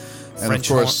Cipriano. And of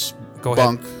course, Go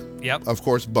Bunk. ahead. Yep. Of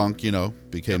course, Bunk,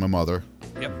 became a mother.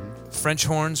 Yep. French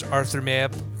horns, Arthur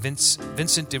Meb,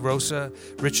 Vincent DeRosa,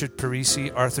 Richard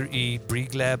Parisi, Arthur E.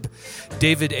 Briegleb,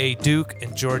 David A. Duke,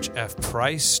 and George F.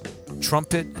 Price.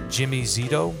 Trumpet, Jimmy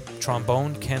Zito.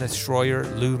 Trombone, Kenneth Schroyer,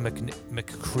 Lou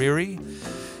McCreary.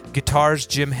 Guitars,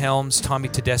 Jim Helms, Tommy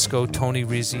Tedesco, Tony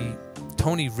Rizzi,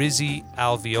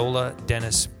 Al Viola,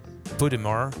 Dennis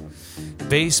Budimar.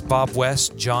 Bass, Bob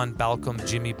West, John Balcom,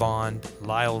 Jimmy Bond,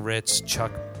 Lyle Ritz,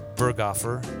 Chuck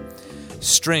Berghofer.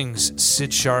 Strings,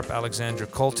 Sid Sharp, Alexander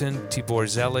Colton, Tibor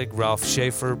Zelig, Ralph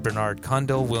Schaefer, Bernard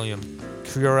Kundel, William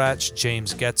Kurach,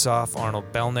 James Getzoff,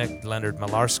 Arnold Belnick, Leonard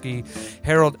Malarski,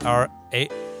 Harold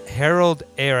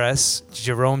Ayres,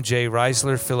 Jerome J.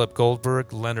 Reisler, Philip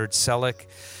Goldberg, Leonard Selleck,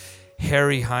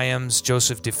 Harry Hyams,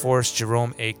 Joseph DeForest,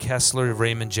 Jerome A. Kessler,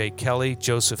 Raymond J. Kelly,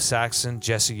 Joseph Saxon,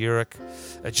 Jesse Ehrlich,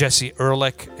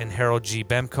 and Harold G.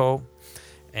 Bemko.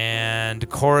 And the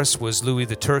chorus was Louis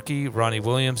the Turkey, Ronnie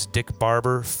Williams, Dick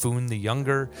Barber, Foon the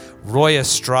Younger, Roy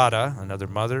Estrada, another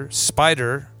mother,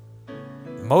 Spider,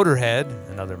 Motorhead,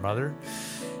 another mother,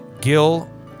 Gil,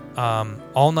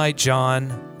 All Night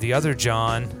John, the other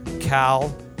John, Cal,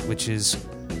 which is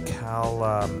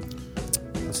Cal,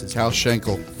 Cal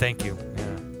Schenkel. Thank you.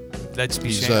 Yeah. Let's be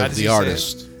He's the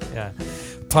artist. Yeah.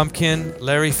 Pumpkin,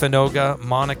 Larry Fanoga,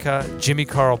 Monica, Jimmy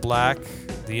Carl Black,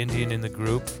 the Indian in the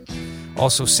group.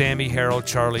 Also Sammy, Harold,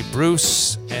 Charlie,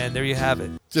 Bruce, and there you have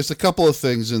it. Just a couple of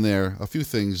things in there. A few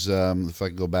things, if I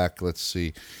can go back, let's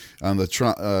see. On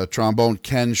the trombone,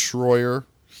 Ken Schroyer.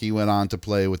 He went on to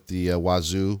play with the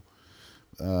Wazoo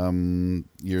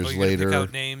years later. Pick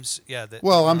out names? Yeah.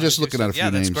 Well, I'm just looking at a few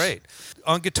names. Yeah, that's great.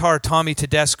 On guitar, Tommy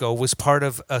Tedesco was part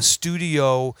of a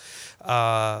studio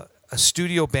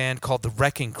band called The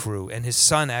Wrecking Crew, and his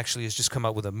son actually has just come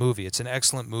out with a movie. It's an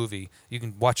excellent movie. You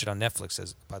can watch it on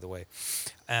Netflix, by the way.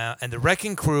 And The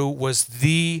Wrecking Crew was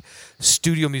the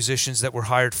studio musicians that were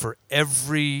hired for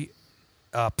every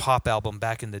pop album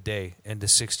back in the day, in the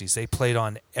 60s. They played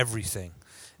on everything.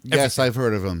 Yes, I've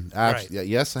heard of him. Right.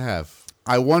 Yes, I have.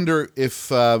 I wonder if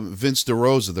Vince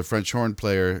DeRosa, the French horn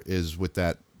player, is with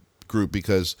that group,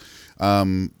 because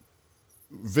Vince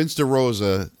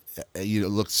DeRosa,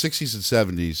 look, 60s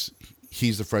and 70s,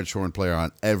 he's the French horn player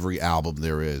on every album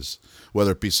there is,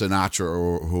 whether it be Sinatra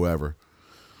or whoever.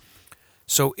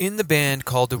 So in the band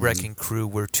called The Wrecking Crew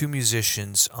were two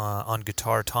musicians on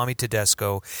guitar, Tommy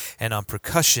Tedesco, and on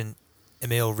percussion,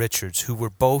 Emil Richards, who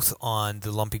were both on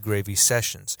the Lumpy Gravy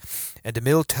sessions. And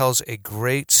Emil tells a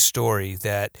great story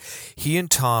that he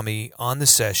and Tommy on the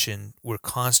session were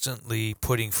constantly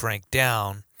putting Frank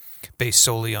down based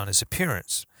solely on his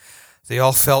appearance. They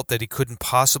all felt that he couldn't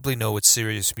possibly know what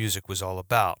serious music was all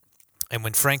about. And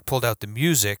when Frank pulled out the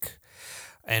music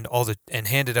and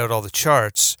handed out all the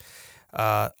charts,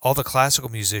 all the classical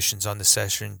musicians on the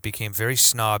session became very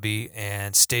snobby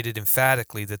and stated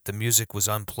emphatically that the music was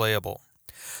unplayable.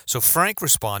 So Frank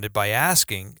responded by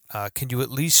asking, can you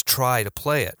at least try to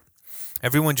play it?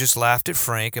 Everyone just laughed at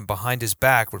Frank, and behind his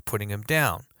back were putting him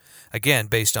down, again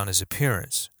based on his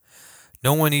appearance.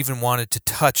 No one even wanted to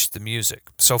touch the music.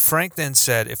 So Frank then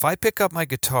said, if I pick up my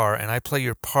guitar and I play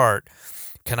your part,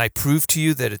 can I prove to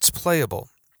you that it's playable?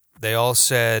 They all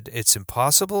said it's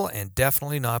impossible and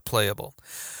definitely not playable.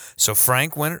 So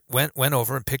Frank went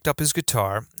over and picked up his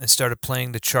guitar and started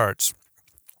playing the charts.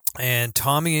 And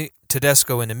Tommy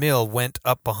Tedesco and Emil went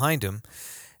up behind him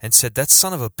and said, that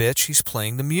son of a bitch, he's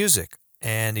playing the music.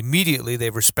 And immediately they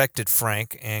respected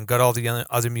Frank and got all the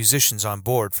other musicians on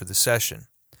board for the session.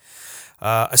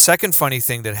 A second funny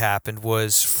thing that happened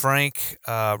was Frank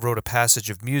wrote a passage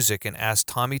of music and asked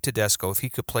Tommy Tedesco if he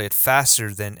could play it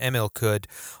faster than Emil could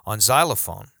on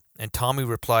xylophone. And Tommy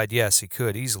replied, yes, he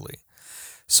could easily.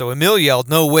 So Emil yelled,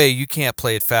 no way, you can't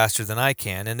play it faster than I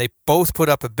can. And they both put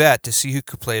up a bet to see who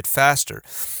could play it faster.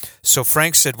 So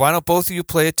Frank said, why don't both of you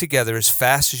play it together as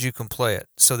fast as you can play it?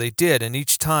 So they did, and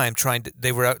each time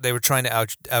they were trying to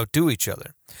outdo each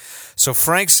other. So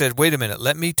Frank said, wait a minute,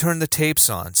 let me turn the tapes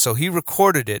on. So he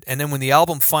recorded it, and then when the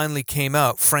album finally came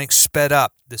out, Frank sped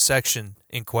up the section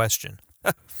in question.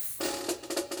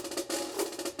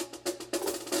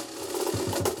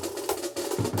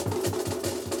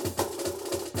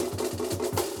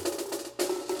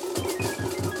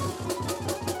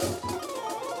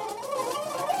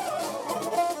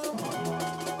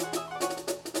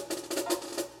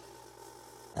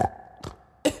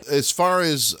 As far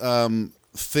as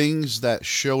things that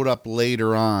showed up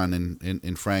later on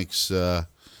in Frank's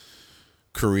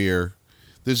career,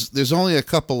 there's only a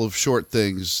couple of short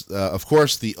things. Of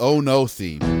course, the Oh No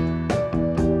theme.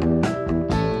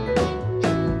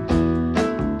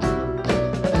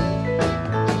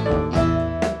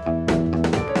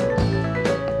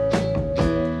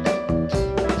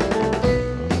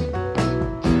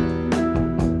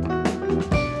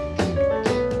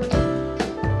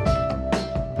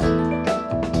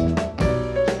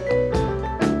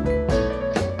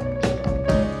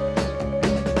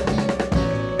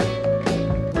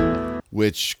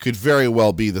 which could very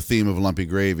well be the theme of Lumpy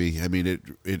Gravy. I mean,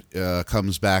 it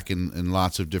comes back in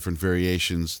lots of different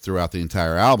variations throughout the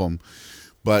entire album,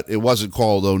 but it wasn't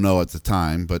called Oh No at the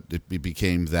time, but it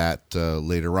became that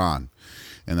later on.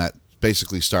 And that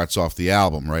basically starts off the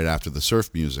album right after the surf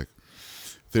music.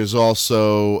 There's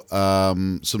also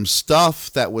some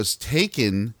stuff that was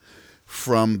taken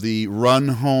from the Run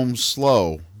Home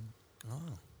Slow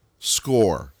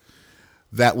score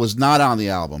that was not on the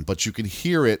album, but you can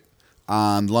hear it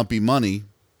on Lumpy Money,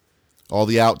 all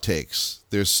the outtakes.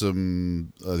 There's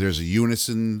a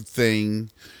unison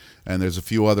thing, and there's a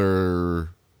few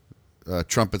other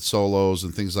trumpet solos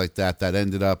and things like that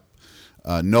ended up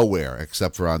nowhere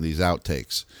except for on these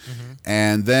outtakes. Mm-hmm.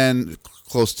 And then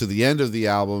close to the end of the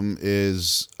album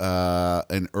is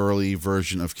an early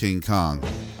version of King Kong.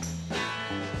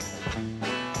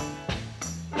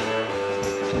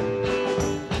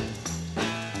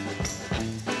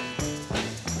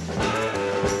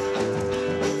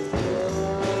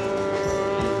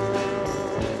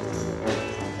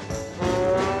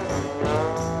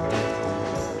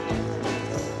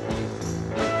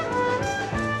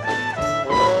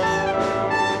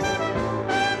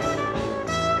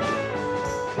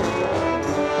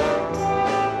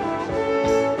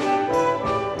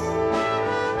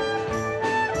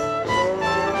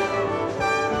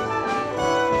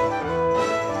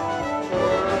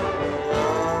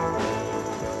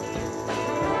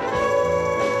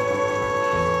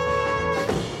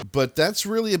 But that's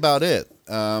really about it.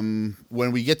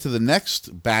 When we get to the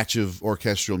next batch of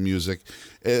orchestral music,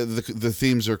 the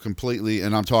themes are completely,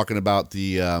 and I'm talking about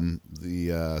the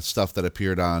stuff that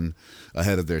appeared on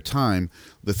Ahead of Their Time.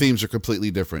 The themes are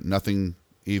completely different. Nothing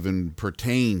even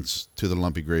pertains to the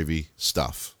Lumpy Gravy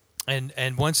stuff.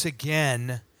 And once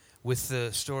again, with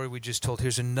the story we just told,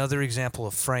 here's another example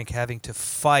of Frank having to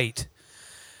fight.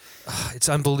 It's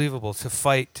unbelievable to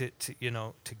fight to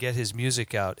get his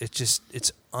music out.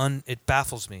 It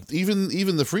baffles me.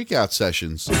 Even the freak out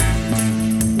sessions.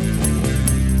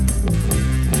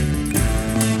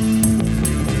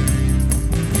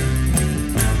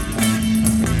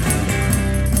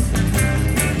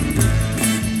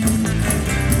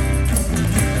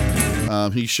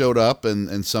 He showed up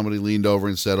and somebody leaned over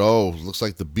and said, "Oh, looks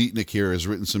like the beatnik here has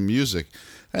written some music,"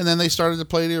 and then they started to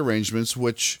play the arrangements,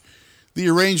 which. The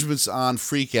arrangements on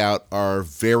Freak Out are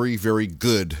very, very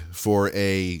good for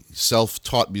a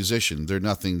self-taught musician. They're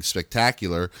nothing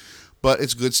spectacular, but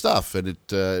it's good stuff, and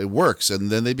it works. And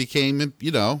then they became,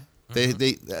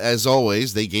 they as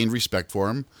always, they gained respect for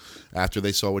him after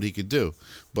they saw what he could do.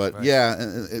 But right.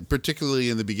 Yeah, particularly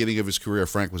in the beginning of his career,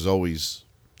 Frank was always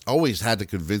had to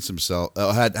convince himself,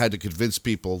 had to convince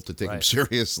people to take him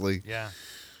seriously. Yeah,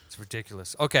 it's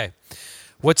ridiculous. Okay,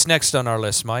 what's next on our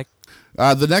list, Mike?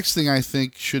 The next thing I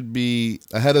think should be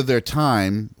Ahead of Their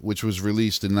Time, which was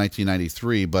released in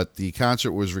 1993, but the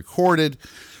concert was recorded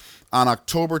on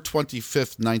October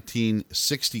 25th,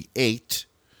 1968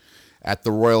 at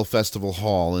the Royal Festival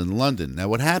Hall in London. Now,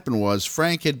 what happened was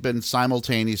Frank had been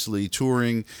simultaneously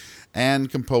touring and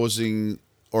composing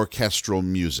orchestral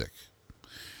music.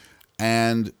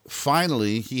 And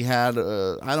finally, he had,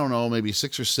 maybe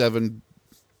 6 or 7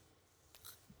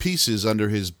 pieces under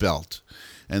his belt.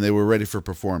 And they were ready for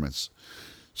performance.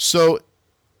 So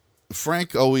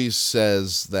Frank always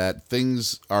says that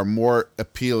things are more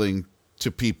appealing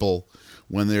to people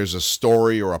when there's a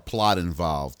story or a plot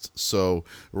involved. So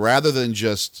rather than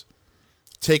just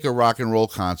take a rock and roll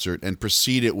concert and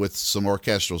precede it with some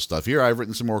orchestral stuff. Here, I've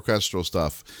written some orchestral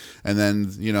stuff. And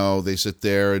then, they sit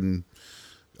there and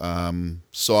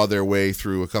saw their way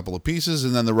through a couple of pieces,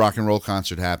 and then the rock and roll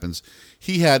concert happens.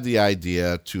 He had the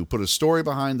idea to put a story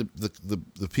behind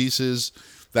the pieces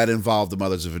that involved the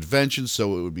Mothers of Invention,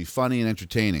 so it would be funny and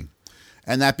entertaining,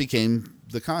 and that became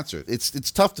the concert.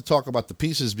 It's tough to talk about the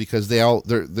pieces because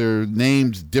they're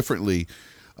named differently.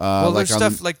 There's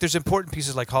stuff like there's important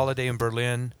pieces like Holiday in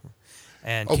Berlin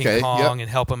and King Kong and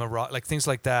Help 'Em a Rock, like things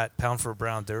like that. Pound for a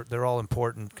Brown, they're all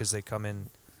important because they come in.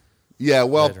 Yeah,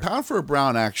 well, later. Pound for a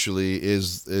Brown actually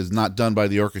is not done by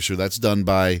the orchestra. That's done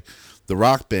by the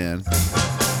rock band.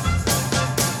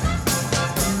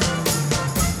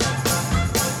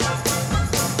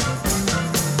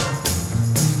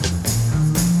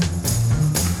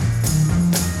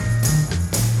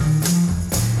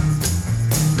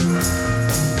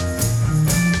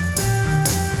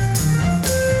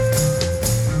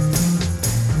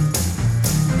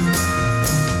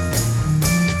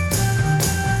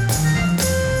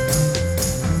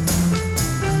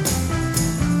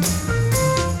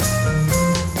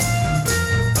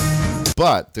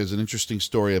 But there's an interesting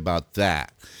story about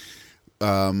that.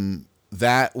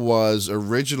 that was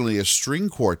originally a string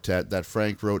quartet that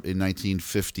Frank wrote in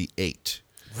 1958.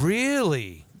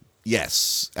 Really?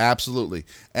 Yes, absolutely.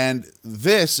 And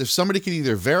this, if somebody can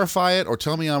either verify it or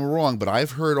tell me I'm wrong, but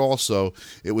I've heard also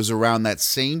it was around that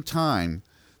same time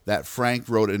that Frank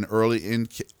wrote an early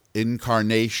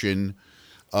incarnation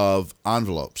of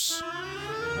Envelopes.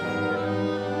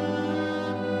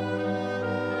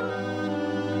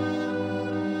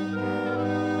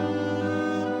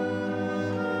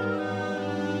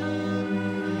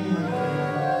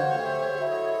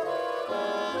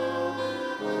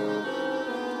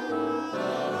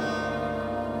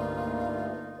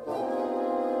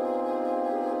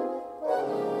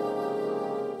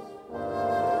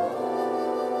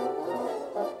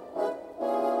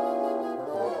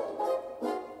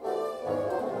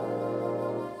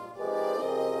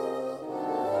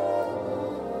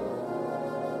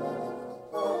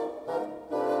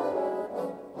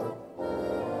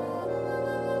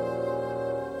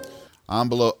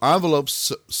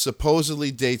 Envelopes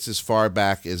supposedly dates as far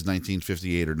back as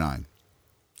 1958 or 9.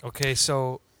 Okay,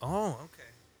 so... Oh, okay.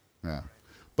 Yeah.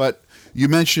 But you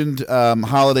mentioned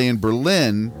Holiday in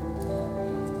Berlin.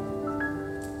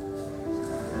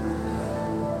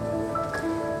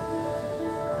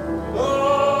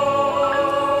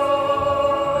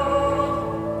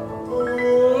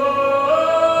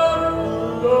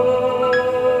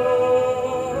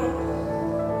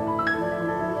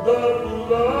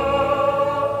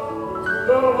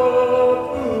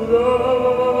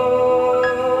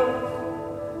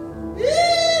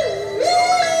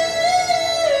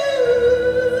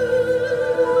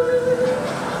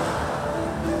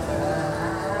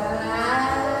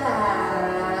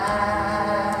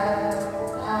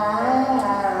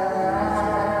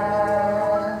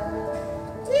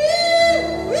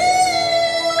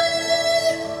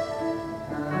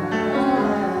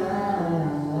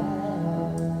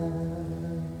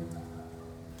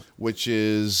 Which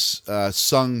is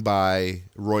sung by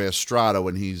Roy Estrada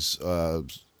when he's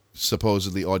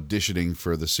supposedly auditioning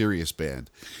for the Sirius Band.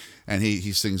 And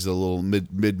he sings a little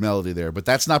mid melody there. But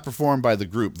that's not performed by the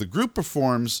group. The group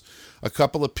performs a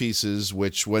couple of pieces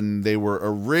which, when they were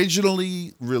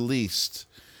originally released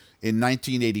in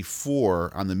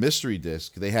 1984 on the mystery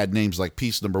disc, they had names like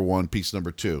Piece Number 1, Piece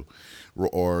Number 2,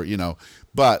 or, you know.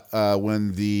 But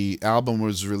when the album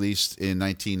was released in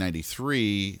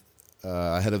 1993...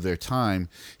 ahead of their time,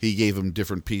 he gave them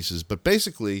different pieces. But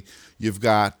basically, you've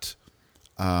got,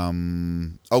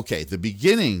 the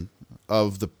beginning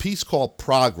of the piece called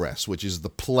Progress, which is the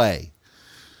play.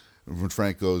 When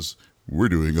Frank goes, we're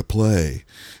doing a play.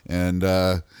 And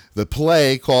the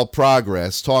play called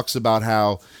Progress talks about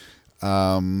how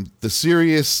the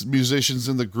serious musicians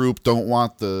in the group don't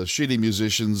want the shitty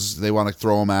musicians. They want to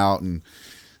throw them out and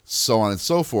so on and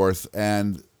so forth.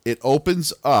 And it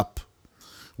opens up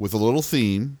with a little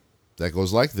theme that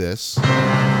goes like this.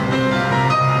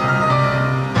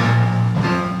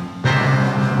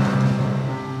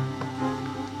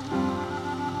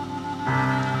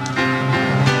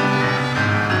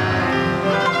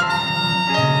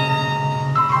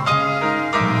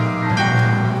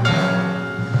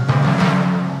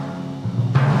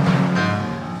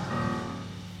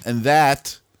 And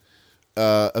that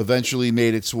eventually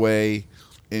made its way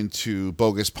into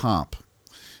Bogus Pomp.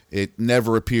 It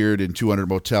never appeared in 200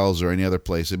 Motels or any other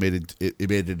place. It made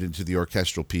it into the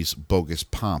orchestral piece Bogus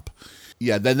Pomp.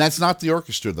 Yeah, then that's not the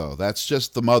orchestra though. That's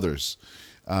just the mothers,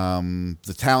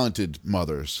 the talented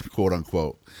mothers, quote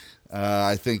unquote.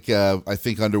 I think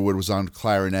Underwood was on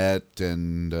clarinet,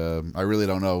 and I really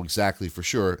don't know exactly for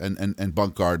sure. And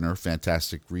Bunk Gardner,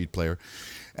 fantastic reed player.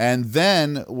 And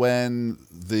then when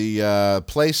the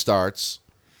play starts,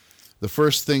 the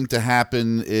first thing to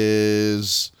happen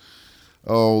is...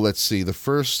 Oh, let's see. The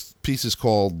first piece is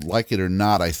called Like It or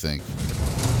Not, I think.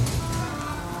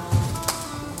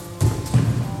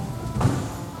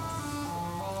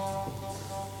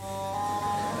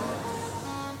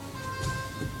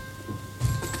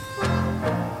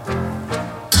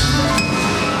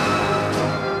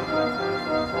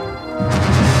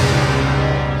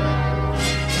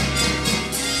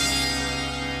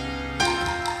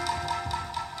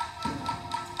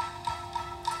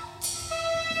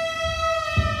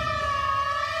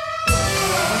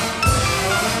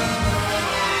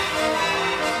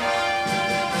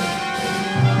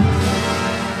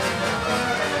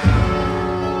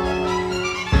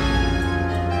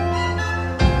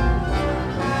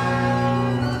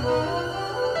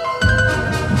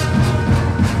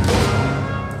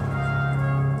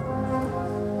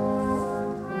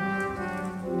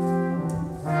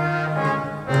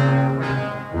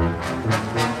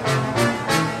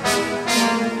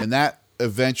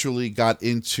 eventually got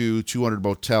into 200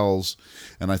 Motels,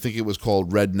 and I think it was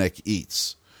called Redneck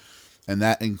Eats. And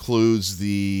that includes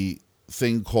the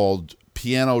thing called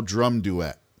Piano Drum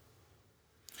Duet.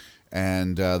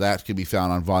 And that can be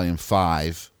found on Volume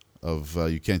 5 of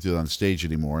You Can't Do It on Stage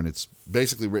Anymore. And it's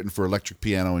basically written for electric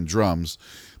piano and drums,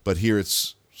 but here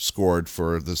it's scored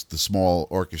for the small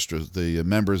orchestra, the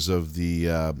members of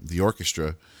the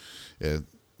orchestra.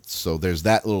 So there's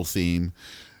that little theme.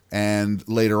 And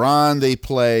later on, they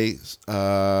play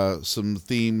some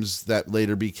themes that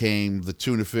later became the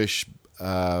Tuna Fish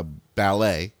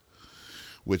Ballet,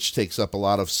 which takes up a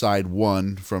lot of side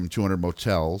one from 200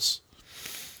 Motels.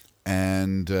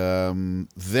 And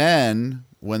then,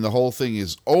 when the whole thing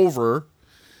is over,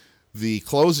 the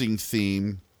closing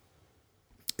theme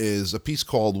is a piece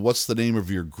called What's the Name of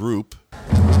Your Group?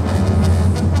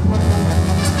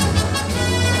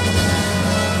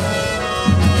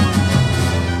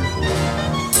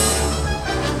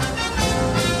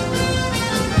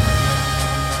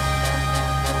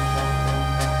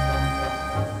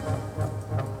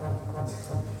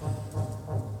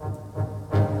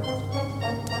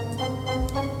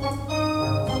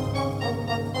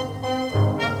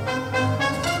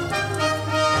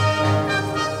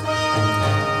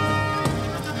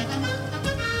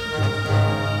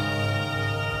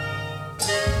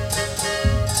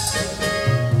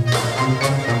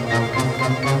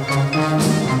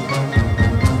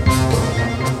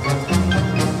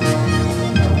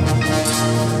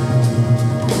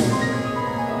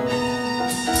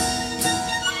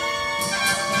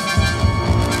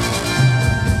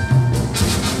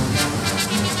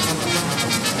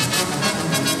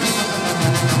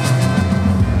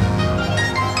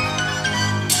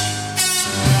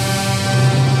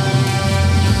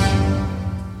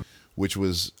 Which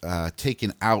was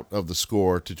taken out of the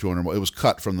score to 200. It was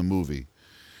cut from the movie,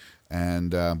 and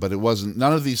but it wasn't.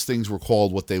 None of these things were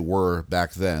called what they were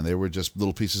back then. They were just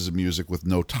little pieces of music with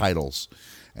no titles,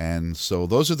 and so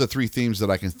those are the three themes that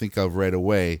I can think of right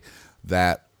away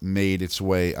that made its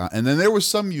way. And then there was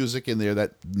some music in there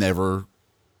that never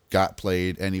got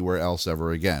played anywhere else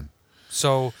ever again.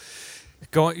 So,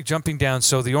 jumping down.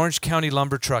 So the Orange County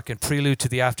Lumber Truck and Prelude to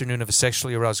the Afternoon of a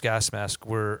Sexually Aroused Gas Mask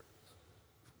were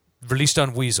released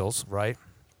on Weasels, right?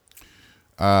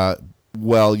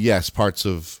 Well, yes,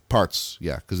 parts,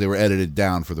 yeah, because they were edited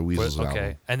down for the Weasels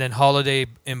album. And then Holiday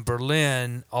in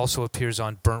Berlin also appears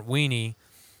on Burnt Weenie,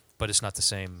 but it's not the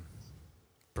same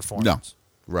performance.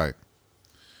 No, right.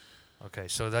 Okay,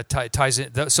 so that ties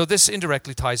in. So this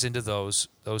indirectly ties into those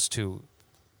two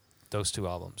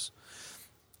albums.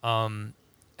 And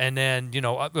then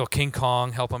King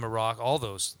Kong, Help I'm a Rock, all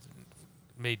those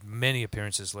made many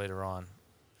appearances later on.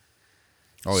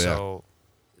 Oh, yeah. So,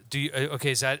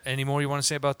 is that any more you want to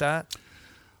say about that?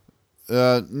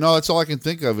 No, that's all I can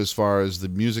think of as far as the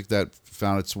music that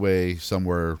found its way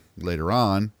somewhere later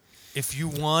on. If you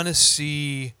want to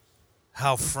see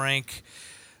how Frank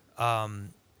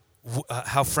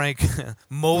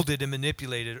molded and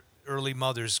manipulated early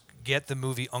mothers, get the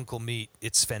movie Uncle Meat.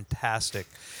 It's fantastic.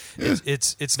 Yeah.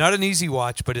 It's not an easy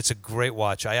watch, but it's a great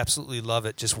watch. I absolutely love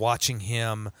it. Just watching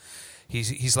him.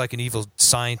 He's like an evil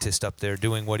scientist up there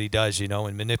doing what he does,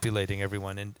 and manipulating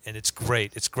everyone, and it's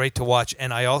great. It's great to watch.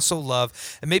 And I also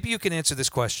love, and maybe you can answer this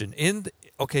question.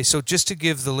 So just to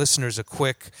give the listeners a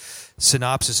quick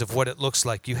synopsis of what it looks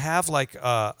like, you have like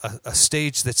a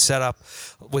stage that's set up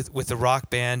with the rock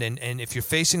band, and if you're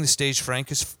facing the stage,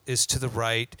 Frank is to the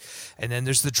right, and then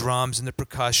there's the drums and the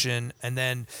percussion, and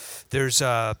then there's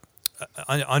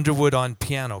Underwood on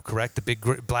piano, correct? The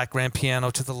big black grand piano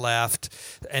to the left.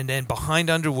 And then behind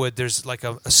Underwood, there's like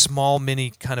a small mini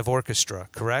kind of orchestra,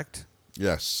 correct?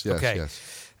 Yes. Okay.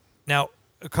 Yes. Now,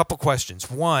 a couple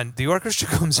questions. One, the orchestra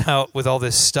comes out with all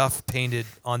this stuff painted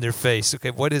on their face.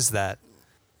 Okay, what is that?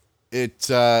 It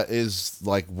is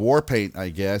like war paint, I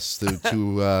guess,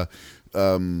 to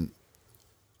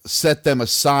set them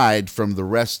aside from the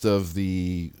rest of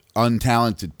the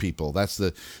untalented people.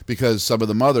 Because some of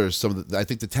the mothers, I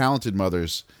think the talented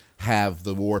mothers have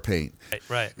the war paint.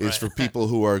 Right. It's for people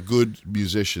who are good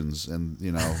musicians, and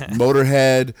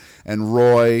Motorhead and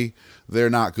Roy, they're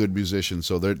not good musicians,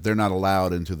 so they're not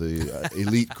allowed into the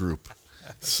elite group.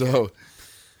 So,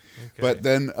 but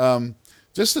then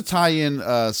just to tie in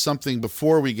something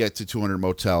before we get to 200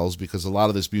 Motels, because a lot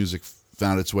of this music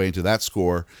found its way into that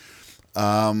score.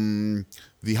 The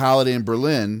Holiday in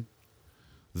Berlin,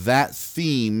 that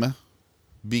theme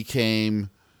became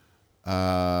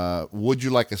Would You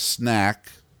Like a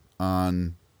Snack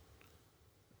on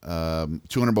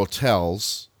 200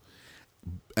 Motels,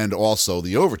 and also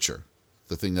the overture,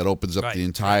 the thing that opens up the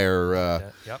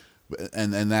entire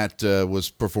And that was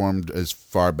performed as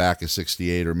far back as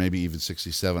 68 or maybe even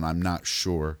 67. I'm not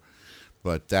sure.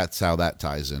 But that's how that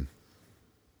ties in.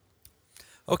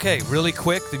 Okay, really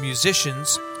quick, the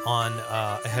musicians on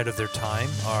Ahead of Their Time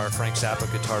are Frank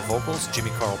Zappa, guitar vocals,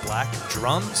 Jimmy Carl Black,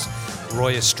 drums,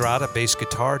 Roy Estrada, bass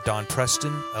guitar, Don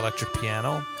Preston, electric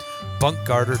piano, Bunk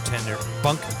Gardner,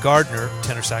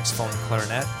 tenor saxophone and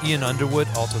clarinet, Ian Underwood,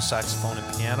 alto saxophone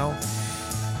and piano,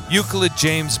 Euclid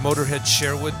James Motorhead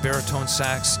Sherwood, baritone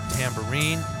sax,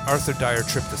 tambourine, Arthur Dyer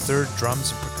Tripp III,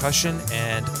 drums and percussion,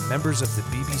 and members of the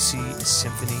BBC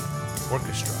Symphony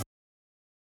Orchestra.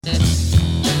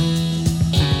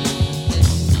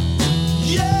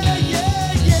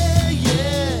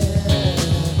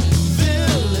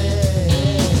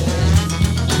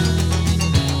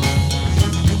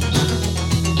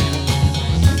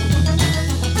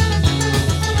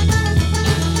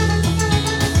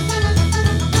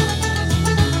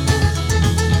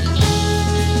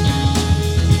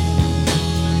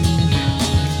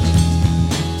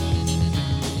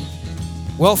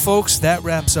 Well, folks, that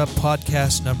wraps up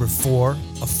podcast number 4,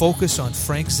 a focus on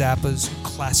Frank Zappa's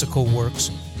classical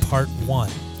works, part 1.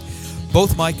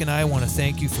 Both Mike and I want to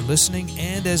thank you for listening,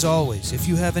 and as always, if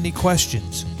you have any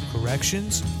questions,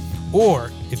 corrections,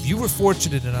 or if you were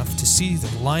fortunate enough to see the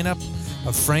lineup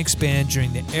of Frank's band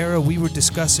during the era we were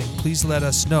discussing, please let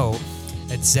us know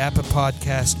at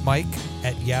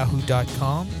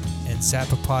ZappaPodcastMike@yahoo.com and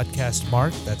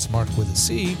ZappaPodcastMark, that's Mark with a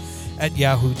C,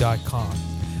 @yahoo.com.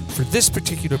 For this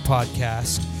particular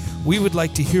podcast, we would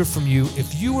like to hear from you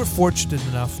if you were fortunate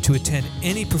enough to attend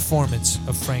any performance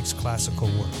of Frank's classical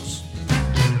works.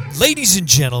 Ladies and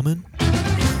gentlemen,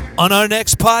 on our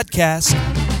next podcast,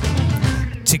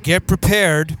 to get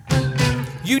prepared,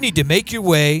 you need to make your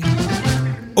way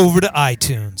over to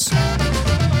iTunes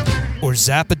or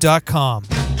Zappa.com.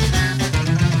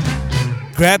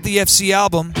 Grab the FC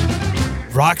album,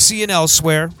 Roxy and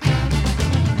Elsewhere,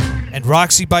 and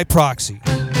Roxy by Proxy.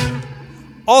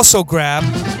 Also grab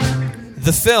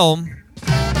the film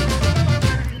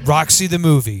Roxy the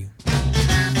Movie.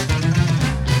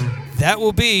 That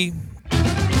will be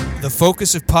the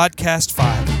focus of podcast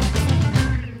 5.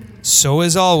 So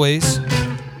as always,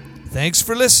 thanks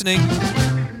for listening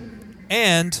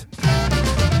and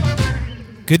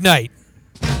good night.